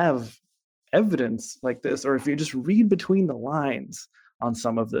we have evidence like this, or if you just read between the lines on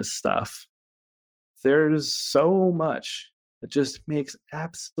some of this stuff, there's so much that just makes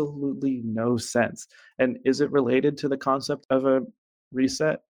absolutely no sense. And is it related to the concept of a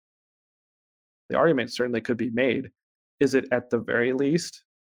reset? The argument certainly could be made. Is it at the very least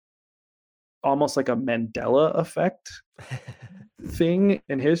almost like a Mandela effect thing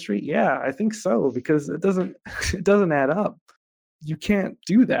in history? Yeah, I think so, because it doesn't it doesn't add up. You can't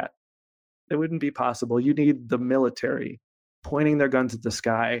do that. It wouldn't be possible. You need the military pointing their guns at the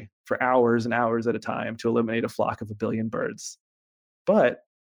sky for hours and hours at a time to eliminate a flock of 1 billion birds. But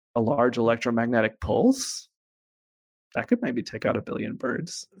a large electromagnetic pulse, that could maybe take out 1 billion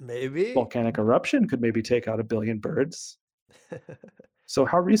birds. Maybe. Volcanic eruption could maybe take out 1 billion birds. So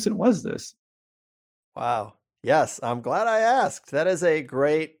how recent was this? Wow. Yes, I'm glad I asked. That is a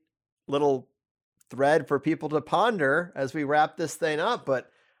great little thread for people to ponder as we wrap this thing up, but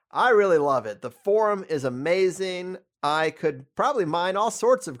I really love it. The forum is amazing. I could probably mine all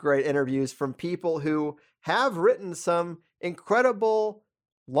sorts of great interviews from people who have written some incredible,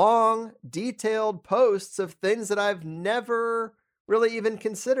 long, detailed posts of things that I've never really even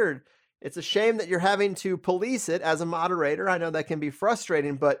considered. It's a shame that you're having to police it as a moderator. I know that can be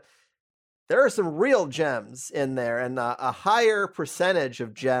frustrating, but there are some real gems in there, and a higher percentage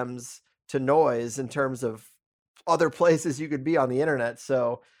of gems to noise in terms of other places you could be on the internet.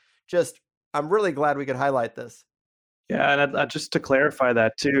 So I'm really glad we could highlight this. Yeah, and just to clarify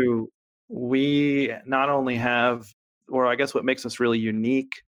that too, we not only have, or I guess what makes us really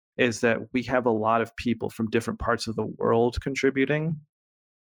unique is that we have a lot of people from different parts of the world contributing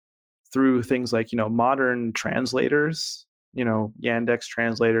through things like, modern translators, Yandex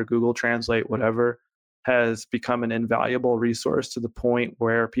translator, Google Translate, whatever, has become an invaluable resource to the point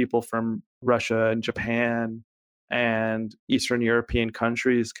where people from Russia and Japan and Eastern European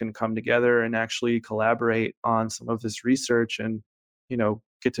countries can come together and actually collaborate on some of this research and,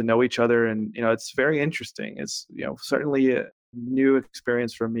 get to know each other. And, it's very interesting. It's, certainly a new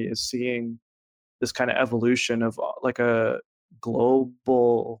experience for me is seeing this kind of evolution of like a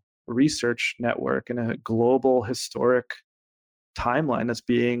global research network and a global historic timeline that's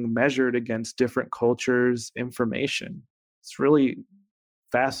being measured against different cultures' information. It's really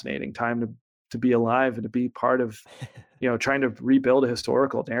fascinating time to be alive and to be part of, trying to rebuild a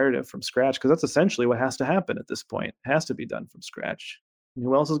historical narrative from scratch, because that's essentially what has to happen at this point. It has to be done from scratch. And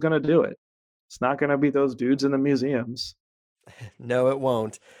who else is going to do it? It's not going to be those dudes in the museums. No, it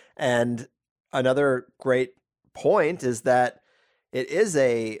won't. And another great point is that it is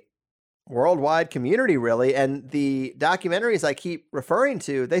a worldwide community, really. And the documentaries I keep referring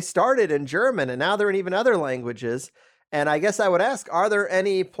to, they started in German and now they're in even other languages. And I guess I would ask, are there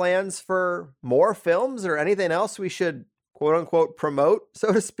any plans for more films or anything else we should, quote unquote, promote,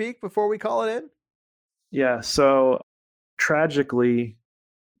 so to speak, before we call it in? Yeah. So tragically,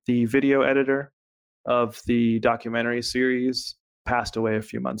 the video editor of the documentary series passed away a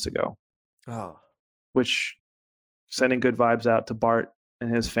few months ago. Oh. Which, sending good vibes out to Bart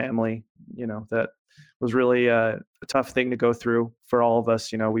and his family. That was really a tough thing to go through for all of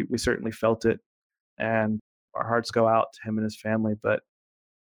us. We certainly felt it, and our hearts go out to him and his family. But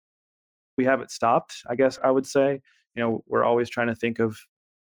we haven't stopped, I guess I would say. We're always trying to think of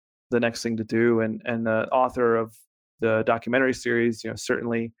the next thing to do, and the author of the documentary series,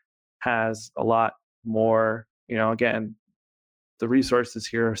 certainly has a lot more. Again, the resources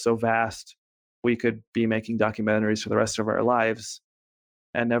here are so vast. We could be making documentaries for the rest of our lives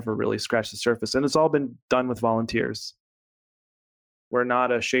and never really scratch the surface. And it's all been done with volunteers. We're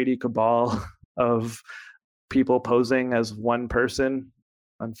not a shady cabal of people posing as one person.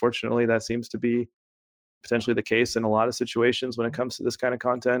 Unfortunately, that seems to be potentially the case in a lot of situations when it comes to this kind of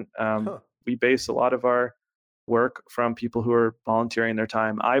content. We base a lot of our work from people who are volunteering their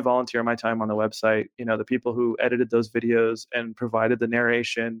time. I volunteer my time on the website. The people who edited those videos and provided the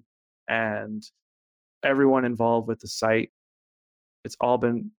narration and everyone involved with the site, it's all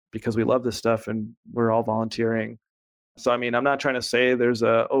been because we love this stuff and we're all volunteering. So, I'm not trying to say there's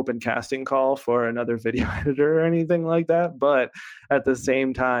a open casting call for another video editor or anything like that, but at the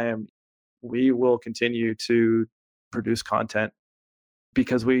same time, we will continue to produce content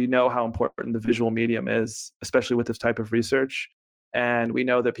because we know how important the visual medium is, especially with this type of research. And we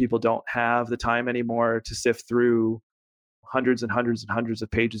know that people don't have the time anymore to sift through hundreds and hundreds and hundreds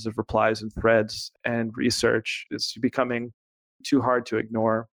of pages of replies and threads and research. It's becoming too hard to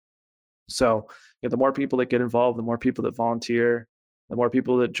ignore. So, the more people that get involved, the more people that volunteer, the more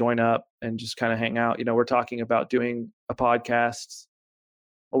people that join up and just kind of hang out. We're talking about doing a podcast.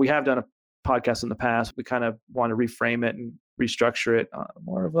 Well, we have done a podcast in the past. We kind of want to reframe it and restructure it,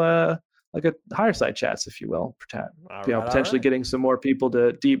 more of a like a higher side chats, if you will, All potentially right. getting some more people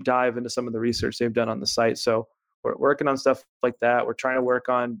to deep dive into some of the research they've done on the site. So we're working on stuff like that. We're trying to work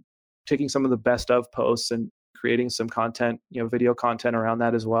on taking some of the best of posts and creating some content, video content around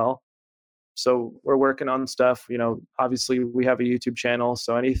that as well. So we're working on stuff. Obviously we have a YouTube channel,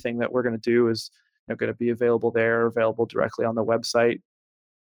 so anything that we're going to do is going to be available there, available directly on the website.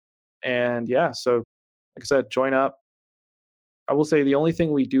 And yeah, so like I said, join up. I will say the only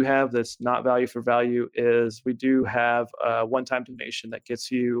thing we do have that's not value for value is we do have a one-time donation that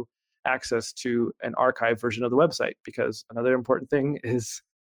gets you access to an archive version of the website, because another important thing is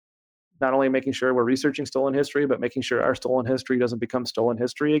not only making sure we're researching stolen history, but making sure our stolen history doesn't become stolen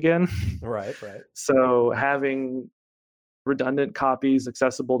history again. Right. So having redundant copies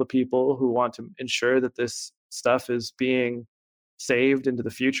accessible to people who want to ensure that this stuff is being saved into the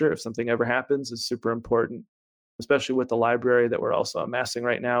future if something ever happens is super important, especially with the library that we're also amassing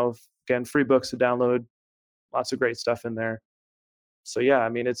right now. Again, free books to download, lots of great stuff in there. So yeah, I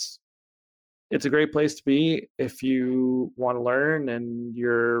mean, it's a great place to be if you want to learn and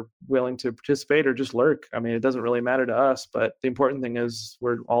you're willing to participate or just lurk. I mean, it doesn't really matter to us, but the important thing is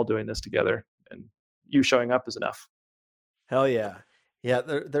we're all doing this together, and you showing up is enough. Hell yeah. Yeah,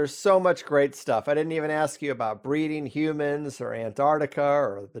 there's so much great stuff. I didn't even ask you about breeding humans or Antarctica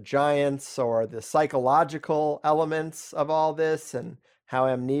or the giants or the psychological elements of all this, and how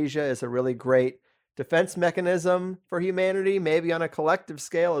amnesia is a really great defense mechanism for humanity, maybe on a collective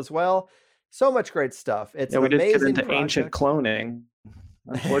scale as well. So much great stuff. It's an we did get amazing into project. ancient cloning,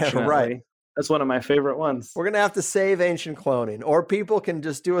 unfortunately. Right. That's one of my favorite ones. We're going to have to save ancient cloning, or people can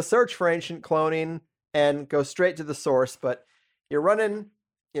just do a search for ancient cloning and go straight to the source. But you're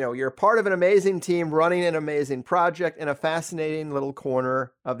you're part of an amazing team running an amazing project in a fascinating little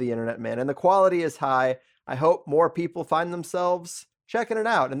corner of the internet, man. And the quality is high. I hope more people find themselves checking it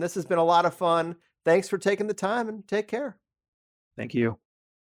out. And this has been a lot of fun. Thanks for taking the time, and take care. Thank you.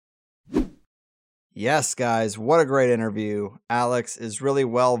 Yes, guys, what a great interview. Alex is really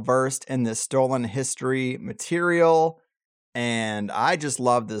well versed in this stolen history material, and I just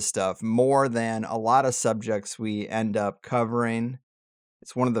love this stuff more than a lot of subjects we end up covering.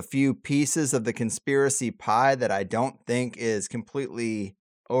 It's one of the few pieces of the conspiracy pie that I don't think is completely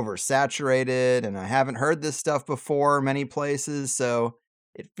oversaturated, and I haven't heard this stuff before many places, so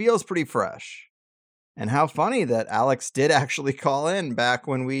it feels pretty fresh. And how funny that Alex did actually call in back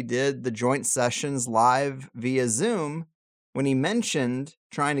when we did the joint sessions live via Zoom. When he mentioned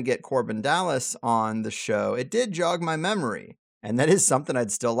trying to get Corbin Dallas on the show, it did jog my memory. And that is something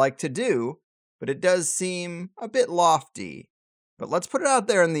I'd still like to do, but it does seem a bit lofty. But let's put it out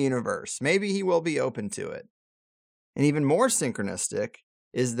there in the universe. Maybe he will be open to it. And even more synchronistic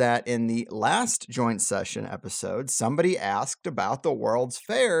is that in the last joint session episode, somebody asked about the World's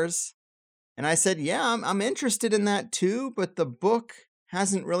Fairs. And I said, yeah, I'm interested in that too, but the book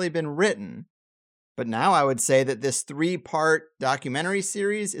hasn't really been written. But now I would say that this 3-part documentary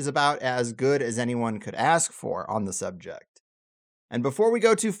series is about as good as anyone could ask for on the subject. And before we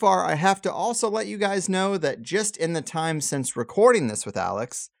go too far, I have to also let you guys know that just in the time since recording this with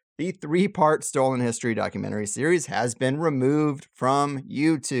Alex, the 3-part Stolen History documentary series has been removed from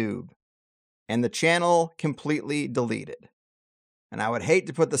YouTube, and the channel completely deleted. And I would hate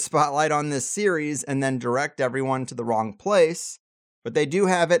to put the spotlight on this series and then direct everyone to the wrong place, but they do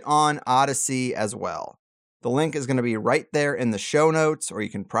have it on Odyssey as well. The link is going to be right there in the show notes, or you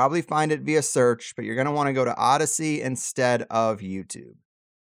can probably find it via search, but you're going to want to go to Odyssey instead of YouTube.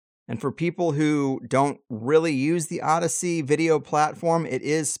 And for people who don't really use the Odyssey video platform, it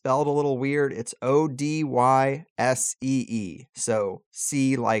is spelled a little weird. It's Odyssee, so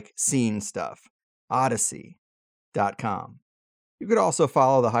see like scene stuff. Odyssey.com. You could also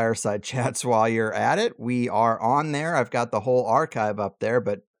follow the Higher Side Chats while you're at it. We are on there. I've got the whole archive up there,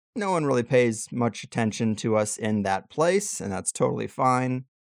 but no one really pays much attention to us in that place, and that's totally fine.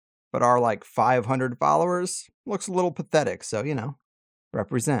 But our 500 followers looks a little pathetic, so,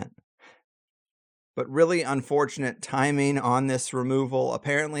 represent. But really unfortunate timing on this removal.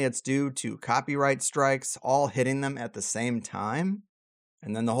 Apparently it's due to copyright strikes all hitting them at the same time.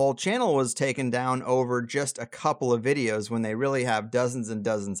 And then the whole channel was taken down over just a couple of videos when they really have dozens and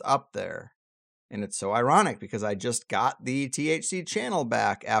dozens up there. And it's so ironic because I just got the THC channel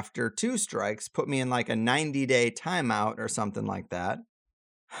back after 2 strikes, put me in a 90-day timeout or something like that.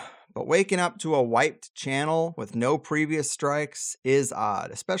 But waking up to a wiped channel with no previous strikes is odd,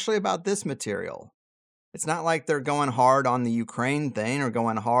 especially about this material. It's not like they're going hard on the Ukraine thing or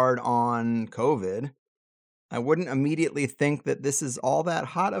going hard on COVID. I wouldn't immediately think that this is all that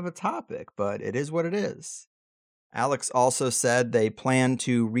hot of a topic, but it is what it is. Alex also said they plan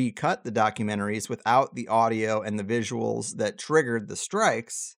to recut the documentaries without the audio and the visuals that triggered the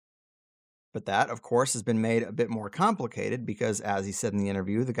strikes. But that, of course, has been made a bit more complicated because, as he said in the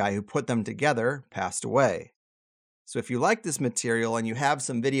interview, the guy who put them together passed away. So if you like this material and you have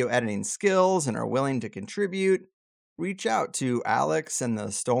some video editing skills and are willing to contribute, reach out to Alex and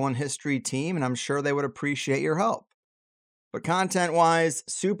the Stolen History team, and I'm sure they would appreciate your help. But content-wise,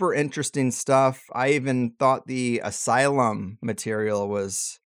 super interesting stuff. I even thought the asylum material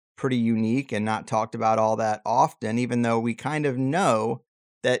was pretty unique and not talked about all that often, even though we kind of know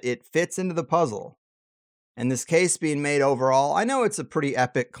that it fits into the puzzle. And this case being made overall, I know it's a pretty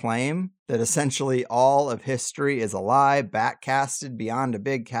epic claim that essentially all of history is a lie, backcasted beyond a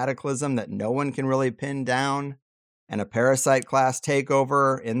big cataclysm that no one can really pin down, and a parasite class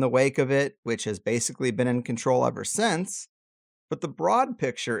takeover in the wake of it, which has basically been in control ever since. But the broad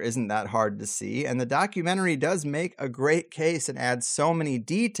picture isn't that hard to see, and the documentary does make a great case and adds so many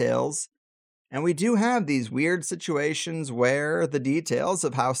details. And we do have these weird situations where the details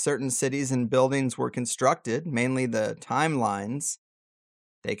of how certain cities and buildings were constructed, mainly the timelines,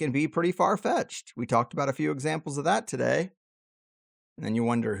 they can be pretty far-fetched. We talked about a few examples of that today. And then you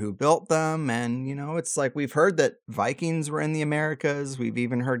wonder who built them, and, it's like we've heard that Vikings were in the Americas. We've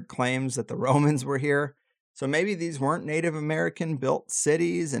even heard claims that the Romans were here. So maybe these weren't Native American-built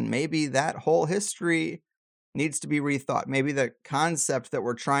cities, and maybe that whole history needs to be rethought. Maybe the concept that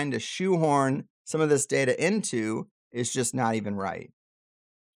we're trying to shoehorn some of this data into is just not even right.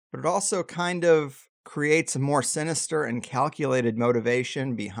 But it also kind of creates a more sinister and calculated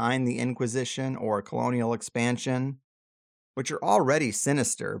motivation behind the Inquisition or colonial expansion, which are already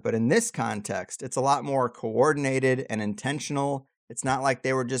sinister, but in this context, it's a lot more coordinated and intentional. It's not like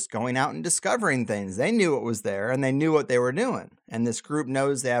they were just going out and discovering things. They knew it was there, and they knew what they were doing. And this group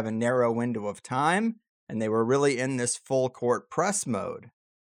knows they have a narrow window of time, and they were really in this full court press mode.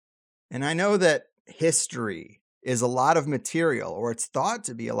 And I know that history is a lot of material, or it's thought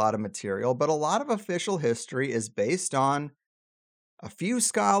to be a lot of material, but a lot of official history is based on a few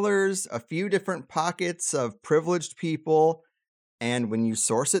scholars, a few different pockets of privileged people, and when you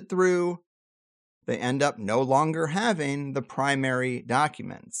source it through, they end up no longer having the primary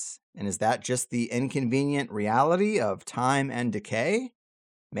documents. And is that just the inconvenient reality of time and decay?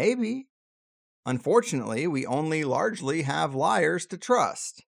 Maybe. Unfortunately, we only largely have liars to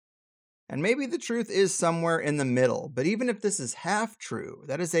trust. And maybe the truth is somewhere in the middle, but even if this is half true,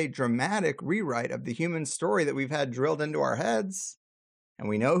 that is a dramatic rewrite of the human story that we've had drilled into our heads. And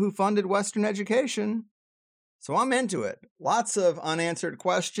we know who funded Western education. So I'm into it. Lots of unanswered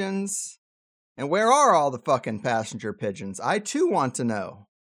questions. And where are all the fucking passenger pigeons? I too want to know.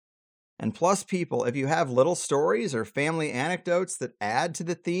 And plus, people, if you have little stories or family anecdotes that add to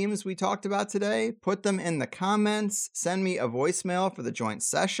the themes we talked about today, put them in the comments, send me a voicemail for the joint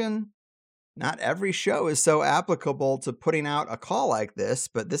session. Not every show is so applicable to putting out a call like this,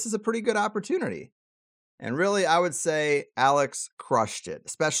 but this is a pretty good opportunity. And really, I would say Alex crushed it,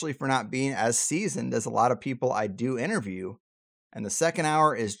 especially for not being as seasoned as a lot of people I do interview. And the second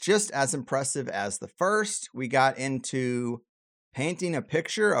hour is just as impressive as the first. We got into painting a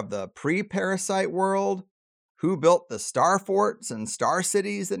picture of the pre-parasite world, who built the star forts and star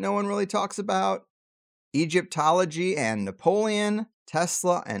cities that no one really talks about, Egyptology and Napoleon,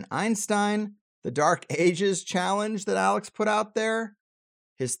 Tesla and Einstein, the Dark Ages challenge that Alex put out there,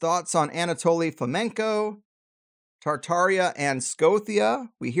 his thoughts on Anatoly Fomenko, Tartaria and Scotia.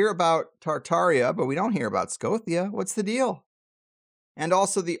 We hear about Tartaria, but we don't hear about Scotia. What's the deal? And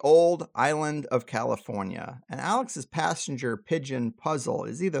also the old island of California. And Alex's passenger pigeon puzzle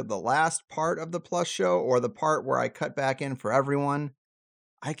is either the last part of the Plus show or the part where I cut back in for everyone.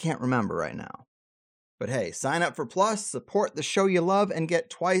 I can't remember right now. But hey, sign up for Plus, support the show you love, and get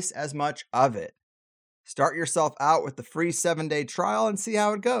twice as much of it. Start yourself out with the free 7-day trial and see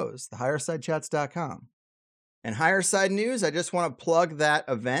how it goes. TheHigherSideChats.com. And Higher Side News, I just want to plug that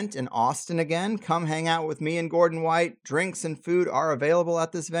event in Austin again. Come hang out with me and Gordon White. Drinks and food are available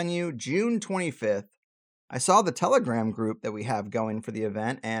at this venue, June 25th. I saw the Telegram group that we have going for the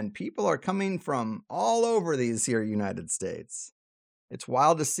event, and people are coming from all over these here United States. It's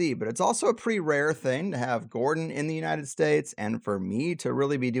wild to see, but it's also a pretty rare thing to have Gordon in the United States and for me to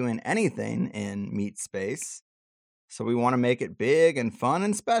really be doing anything in meat space. So we want to make it big and fun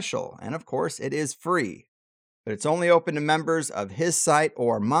and special, and of course it is free. But it's only open to members of his site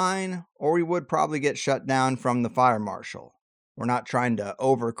or mine, or we would probably get shut down from the fire marshal. We're not trying to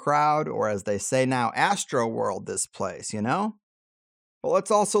overcrowd, or as they say now, Astro World this place, you know? But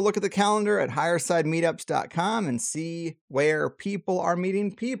let's also look at the calendar at highersidemeetups.com and see where people are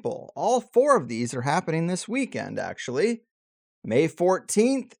meeting people. All 4 of these are happening this weekend, actually. May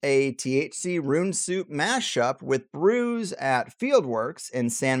 14th, a THC Rune Soup mashup with brews at Fieldworks in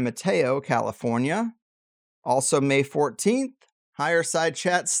San Mateo, California. Also May 14th, Higher Side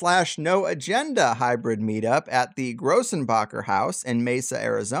Chat / No Agenda hybrid meetup at the Grossenbacher House in Mesa,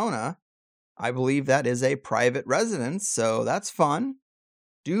 Arizona. I believe that is a private residence, so that's fun.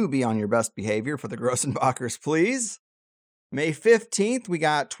 Do be on your best behavior for the Grossenbachers, please. May 15th, we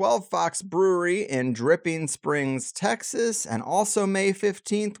got 12 Fox Brewery in Dripping Springs, Texas. And also May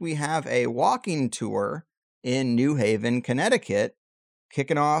 15th, we have a walking tour in New Haven, Connecticut,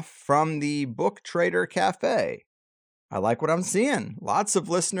 kicking off from the Book Trader Cafe. I like what I'm seeing. Lots of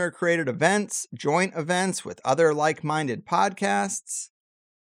listener-created events, joint events with other like-minded podcasts.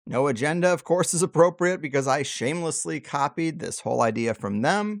 No Agenda, of course, is appropriate because I shamelessly copied this whole idea from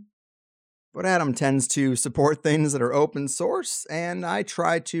them. But Adam tends to support things that are open source, and I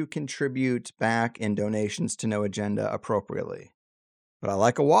try to contribute back in donations to No Agenda appropriately. But I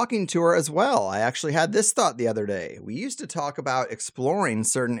like a walking tour as well. I actually had this thought the other day. We used to talk about exploring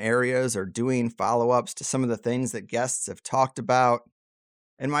certain areas or doing follow-ups to some of the things that guests have talked about.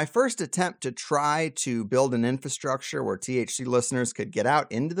 And my first attempt to try to build an infrastructure where THC listeners could get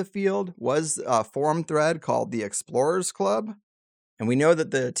out into the field was a forum thread called the Explorers Club. And we know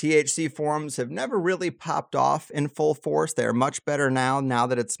that the THC forums have never really popped off in full force. They are much better now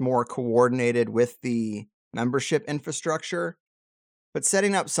that it's more coordinated with the membership infrastructure. But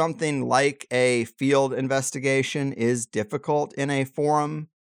setting up something like a field investigation is difficult in a forum.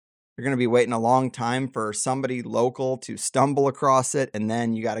 You're going to be waiting a long time for somebody local to stumble across it, and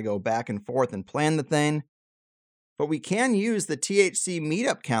then you got to go back and forth and plan the thing. But we can use the THC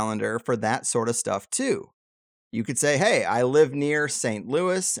meetup calendar for that sort of stuff too. You could say, hey, I live near St.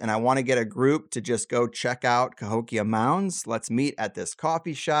 Louis and I want to get a group to just go check out Cahokia Mounds. Let's meet at this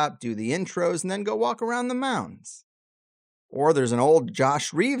coffee shop, do the intros, and then go walk around the mounds. Or there's an old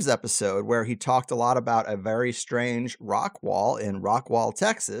Josh Reeves episode where he talked a lot about a very strange rock wall in Rockwall,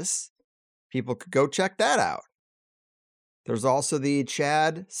 Texas. People could go check that out. There's also the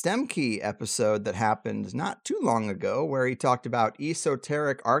Chad Stemke episode that happened not too long ago where he talked about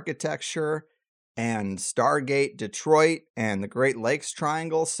esoteric architecture and Stargate Detroit and the Great Lakes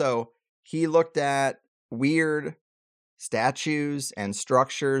Triangle. So he looked at weird statues and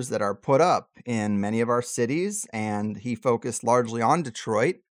structures that are put up in many of our cities, and he focused largely on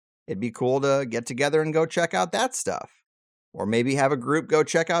Detroit. It'd be cool to get together and go check out that stuff. Or maybe have a group go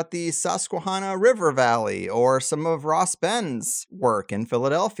check out the Susquehanna River Valley or some of Ross Ben's work in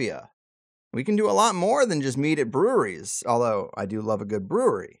Philadelphia. We can do a lot more than just meet at breweries, although I do love a good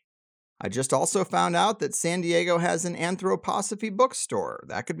brewery. I just also found out that San Diego has an anthroposophy bookstore.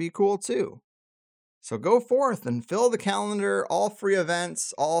 That could be cool too. So go forth and fill the calendar, all free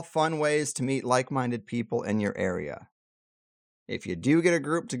events, all fun ways to meet like-minded people in your area. If you do get a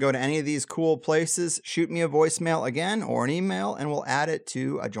group to go to any of these cool places, shoot me a voicemail again or an email and we'll add it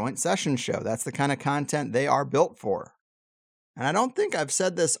to a joint session show. That's the kind of content they are built for. And I don't think I've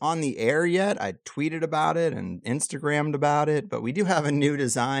said this on the air yet. I tweeted about it and Instagrammed about it, but we do have a new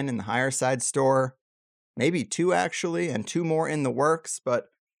design in the Higher Side store. Maybe 2 actually, and 2 more in the works, but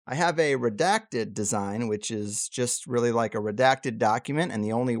I have a redacted design, which is just really like a redacted document, and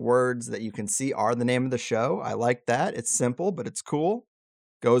the only words that you can see are the name of the show. I like that. It's simple, but it's cool.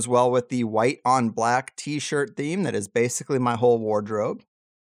 Goes well with the white on black t-shirt theme that is basically my whole wardrobe.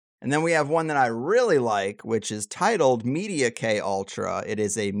 And then we have one that I really like, which is titled Media K Ultra. It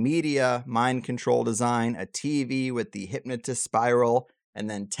is a media mind control design, a TV with the hypnotist spiral, and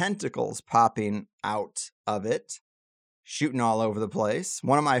then tentacles popping out of it, shooting all over the place.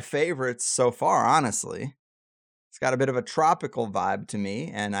 One of my favorites so far, honestly. It's got a bit of a tropical vibe to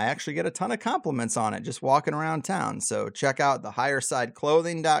me, and I actually get a ton of compliments on it just walking around town. So check out the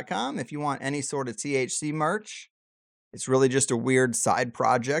highersideclothing.com if you want any sort of THC merch. It's really just a weird side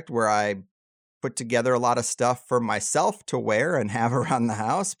project where I put together a lot of stuff for myself to wear and have around the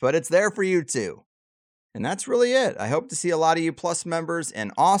house, but it's there for you too. And that's really it. I hope to see a lot of you Plus members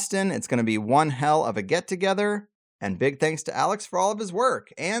in Austin. It's going to be one hell of a get-together. And big thanks to Alex for all of his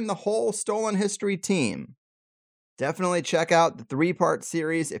work and the whole Stolen History team. Definitely check out the 3-part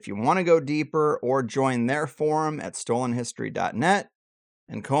series if you want to go deeper or join their forum at stolenhistory.net.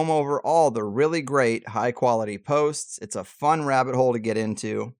 And comb over all the really great high-quality posts. It's a fun rabbit hole to get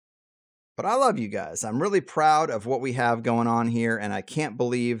into. But I love you guys. I'm really proud of what we have going on here, and I can't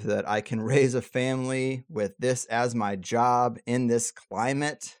believe that I can raise a family with this as my job in this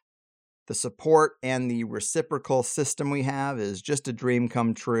climate. The support and the reciprocal system we have is just a dream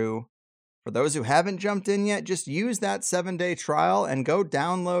come true. For those who haven't jumped in yet, just use that 7-day trial and go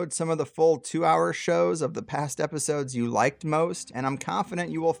download some of the full 2-hour shows of the past episodes you liked most, and I'm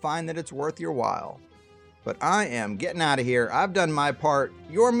confident you will find that it's worth your while. But I am getting out of here. I've done my part.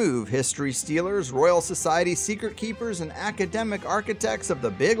 Your move, history stealers, Royal Society secret keepers, and academic architects of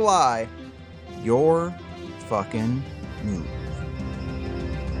the big lie. Your fucking move.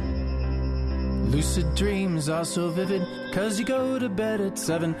 Lucid dreams are so vivid, 'cause you go to bed at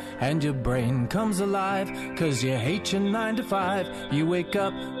 7 and your brain comes alive, 'cause you hate your 9 to 5. You wake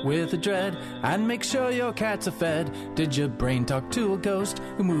up with a dread and make sure your cats are fed. Did your brain talk to a ghost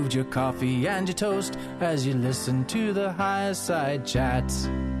who moved your coffee and your toast as you listen to the higher side chats?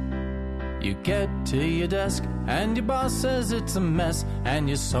 You get to your desk and your boss says it's a mess, and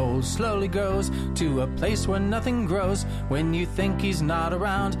your soul slowly grows to a place where nothing grows. When you think he's not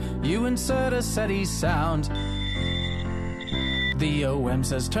around, you insert a SETI sound. The OM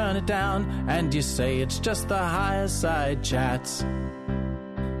says turn it down, and you say it's just the higher side chats.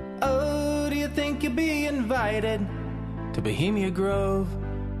 Oh, do you think you'll be invited to Bohemia Grove,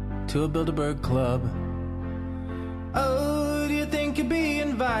 to a Bilderberg Club? Oh, do you think you'll be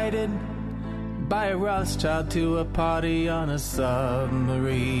invited by a Rothschild to a party on a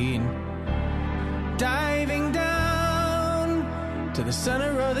submarine? Diving down to the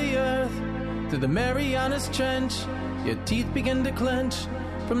center of the earth, through the Marianas Trench, your teeth begin to clench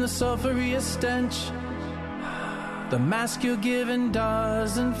from the sulphurous stench. The mask you're given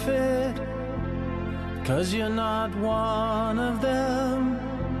doesn't fit, 'cause you're not one of them.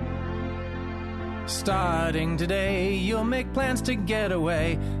 Starting today, you'll make plans to get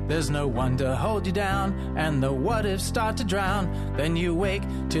away. There's no one to hold you down, and the what-ifs start to drown. Then you wake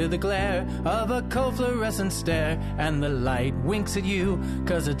to the glare of a cold fluorescent stare, and the light winks at you,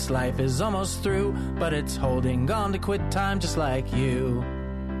 'cause its life is almost through, but it's holding on to quit time just like you.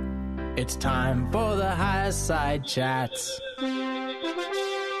 It's time for the higher side chats.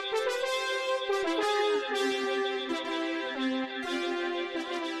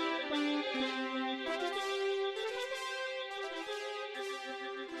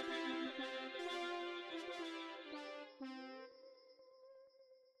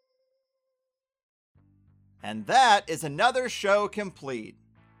 And that is another show complete.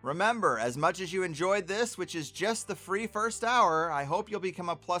 Remember, as much as you enjoyed this, which is just the free first hour, I hope you'll become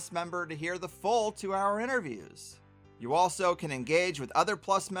a Plus member to hear the full 2-hour interviews. You also can engage with other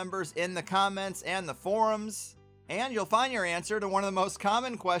Plus members in the comments and the forums, and you'll find your answer to one of the most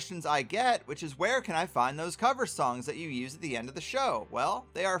common questions I get, which is where can I find those cover songs that you use at the end of the show? Well,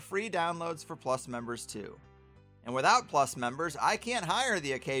 they are free downloads for Plus members too. And without Plus members, I can't hire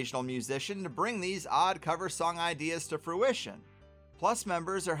the occasional musician to bring these odd cover song ideas to fruition. Plus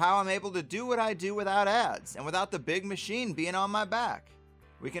members are how I'm able to do what I do without ads, and without the big machine being on my back.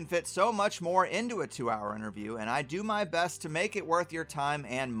 We can fit so much more into a 2-hour interview, and I do my best to make it worth your time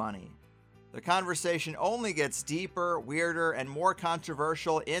and money. The conversation only gets deeper, weirder, and more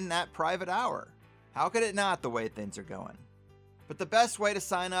controversial in that private hour. How could it not, the way things are going? But the best way to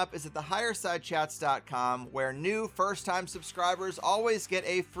sign up is at thehighersidechats.com, where new first-time subscribers always get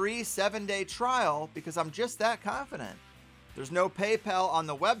a free 7-day trial because I'm just that confident. There's no PayPal on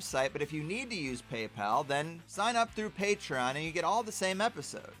the website, but if you need to use PayPal, then sign up through Patreon and you get all the same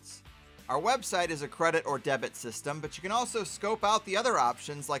episodes. Our website is a credit or debit system, but you can also scope out the other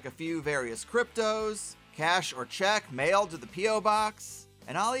options like a few various cryptos, cash or check mailed to the P.O. Box,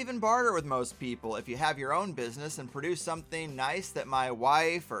 and I'll even barter with most people if you have your own business and produce something nice that my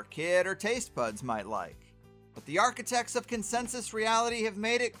wife or kid or taste buds might like. But the architects of consensus reality have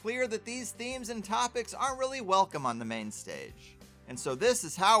made it clear that these themes and topics aren't really welcome on the main stage. And so this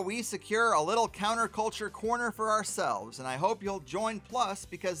is how we secure a little counterculture corner for ourselves, and I hope you'll join Plus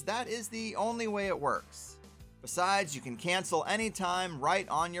because that is the only way it works. Besides, you can cancel anytime right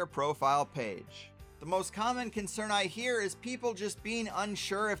on your profile page. The most common concern I hear is people just being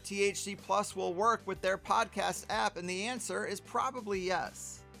unsure if THC Plus will work with their podcast app, and the answer is probably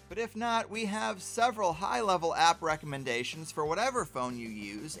yes. But if not, we have several high-level app recommendations for whatever phone you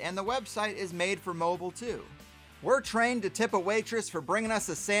use, and the website is made for mobile too. We're trained to tip a waitress for bringing us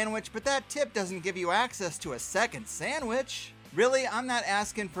a sandwich, but that tip doesn't give you access to a second sandwich. Really, I'm not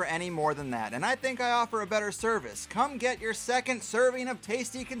asking for any more than that, and I think I offer a better service. Come get your second serving of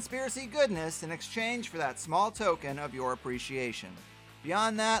tasty conspiracy goodness in exchange for that small token of your appreciation.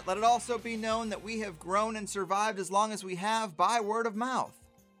 Beyond that, let it also be known that we have grown and survived as long as we have by word of mouth.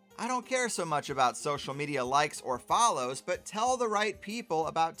 I don't care so much about social media likes or follows, but tell the right people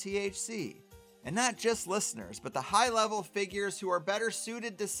about THC. And not just listeners, but the high-level figures who are better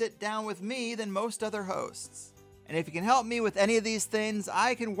suited to sit down with me than most other hosts. And if you can help me with any of these things,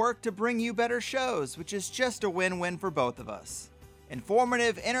 I can work to bring you better shows, which is just a win-win for both of us.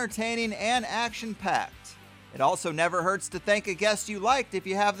 Informative, entertaining, and action-packed. It also never hurts to thank a guest you liked if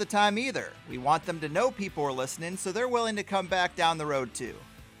you have the time either. We want them to know people are listening, so they're willing to come back down the road too.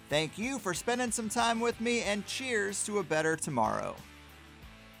 Thank you for spending some time with me, and cheers to a better tomorrow.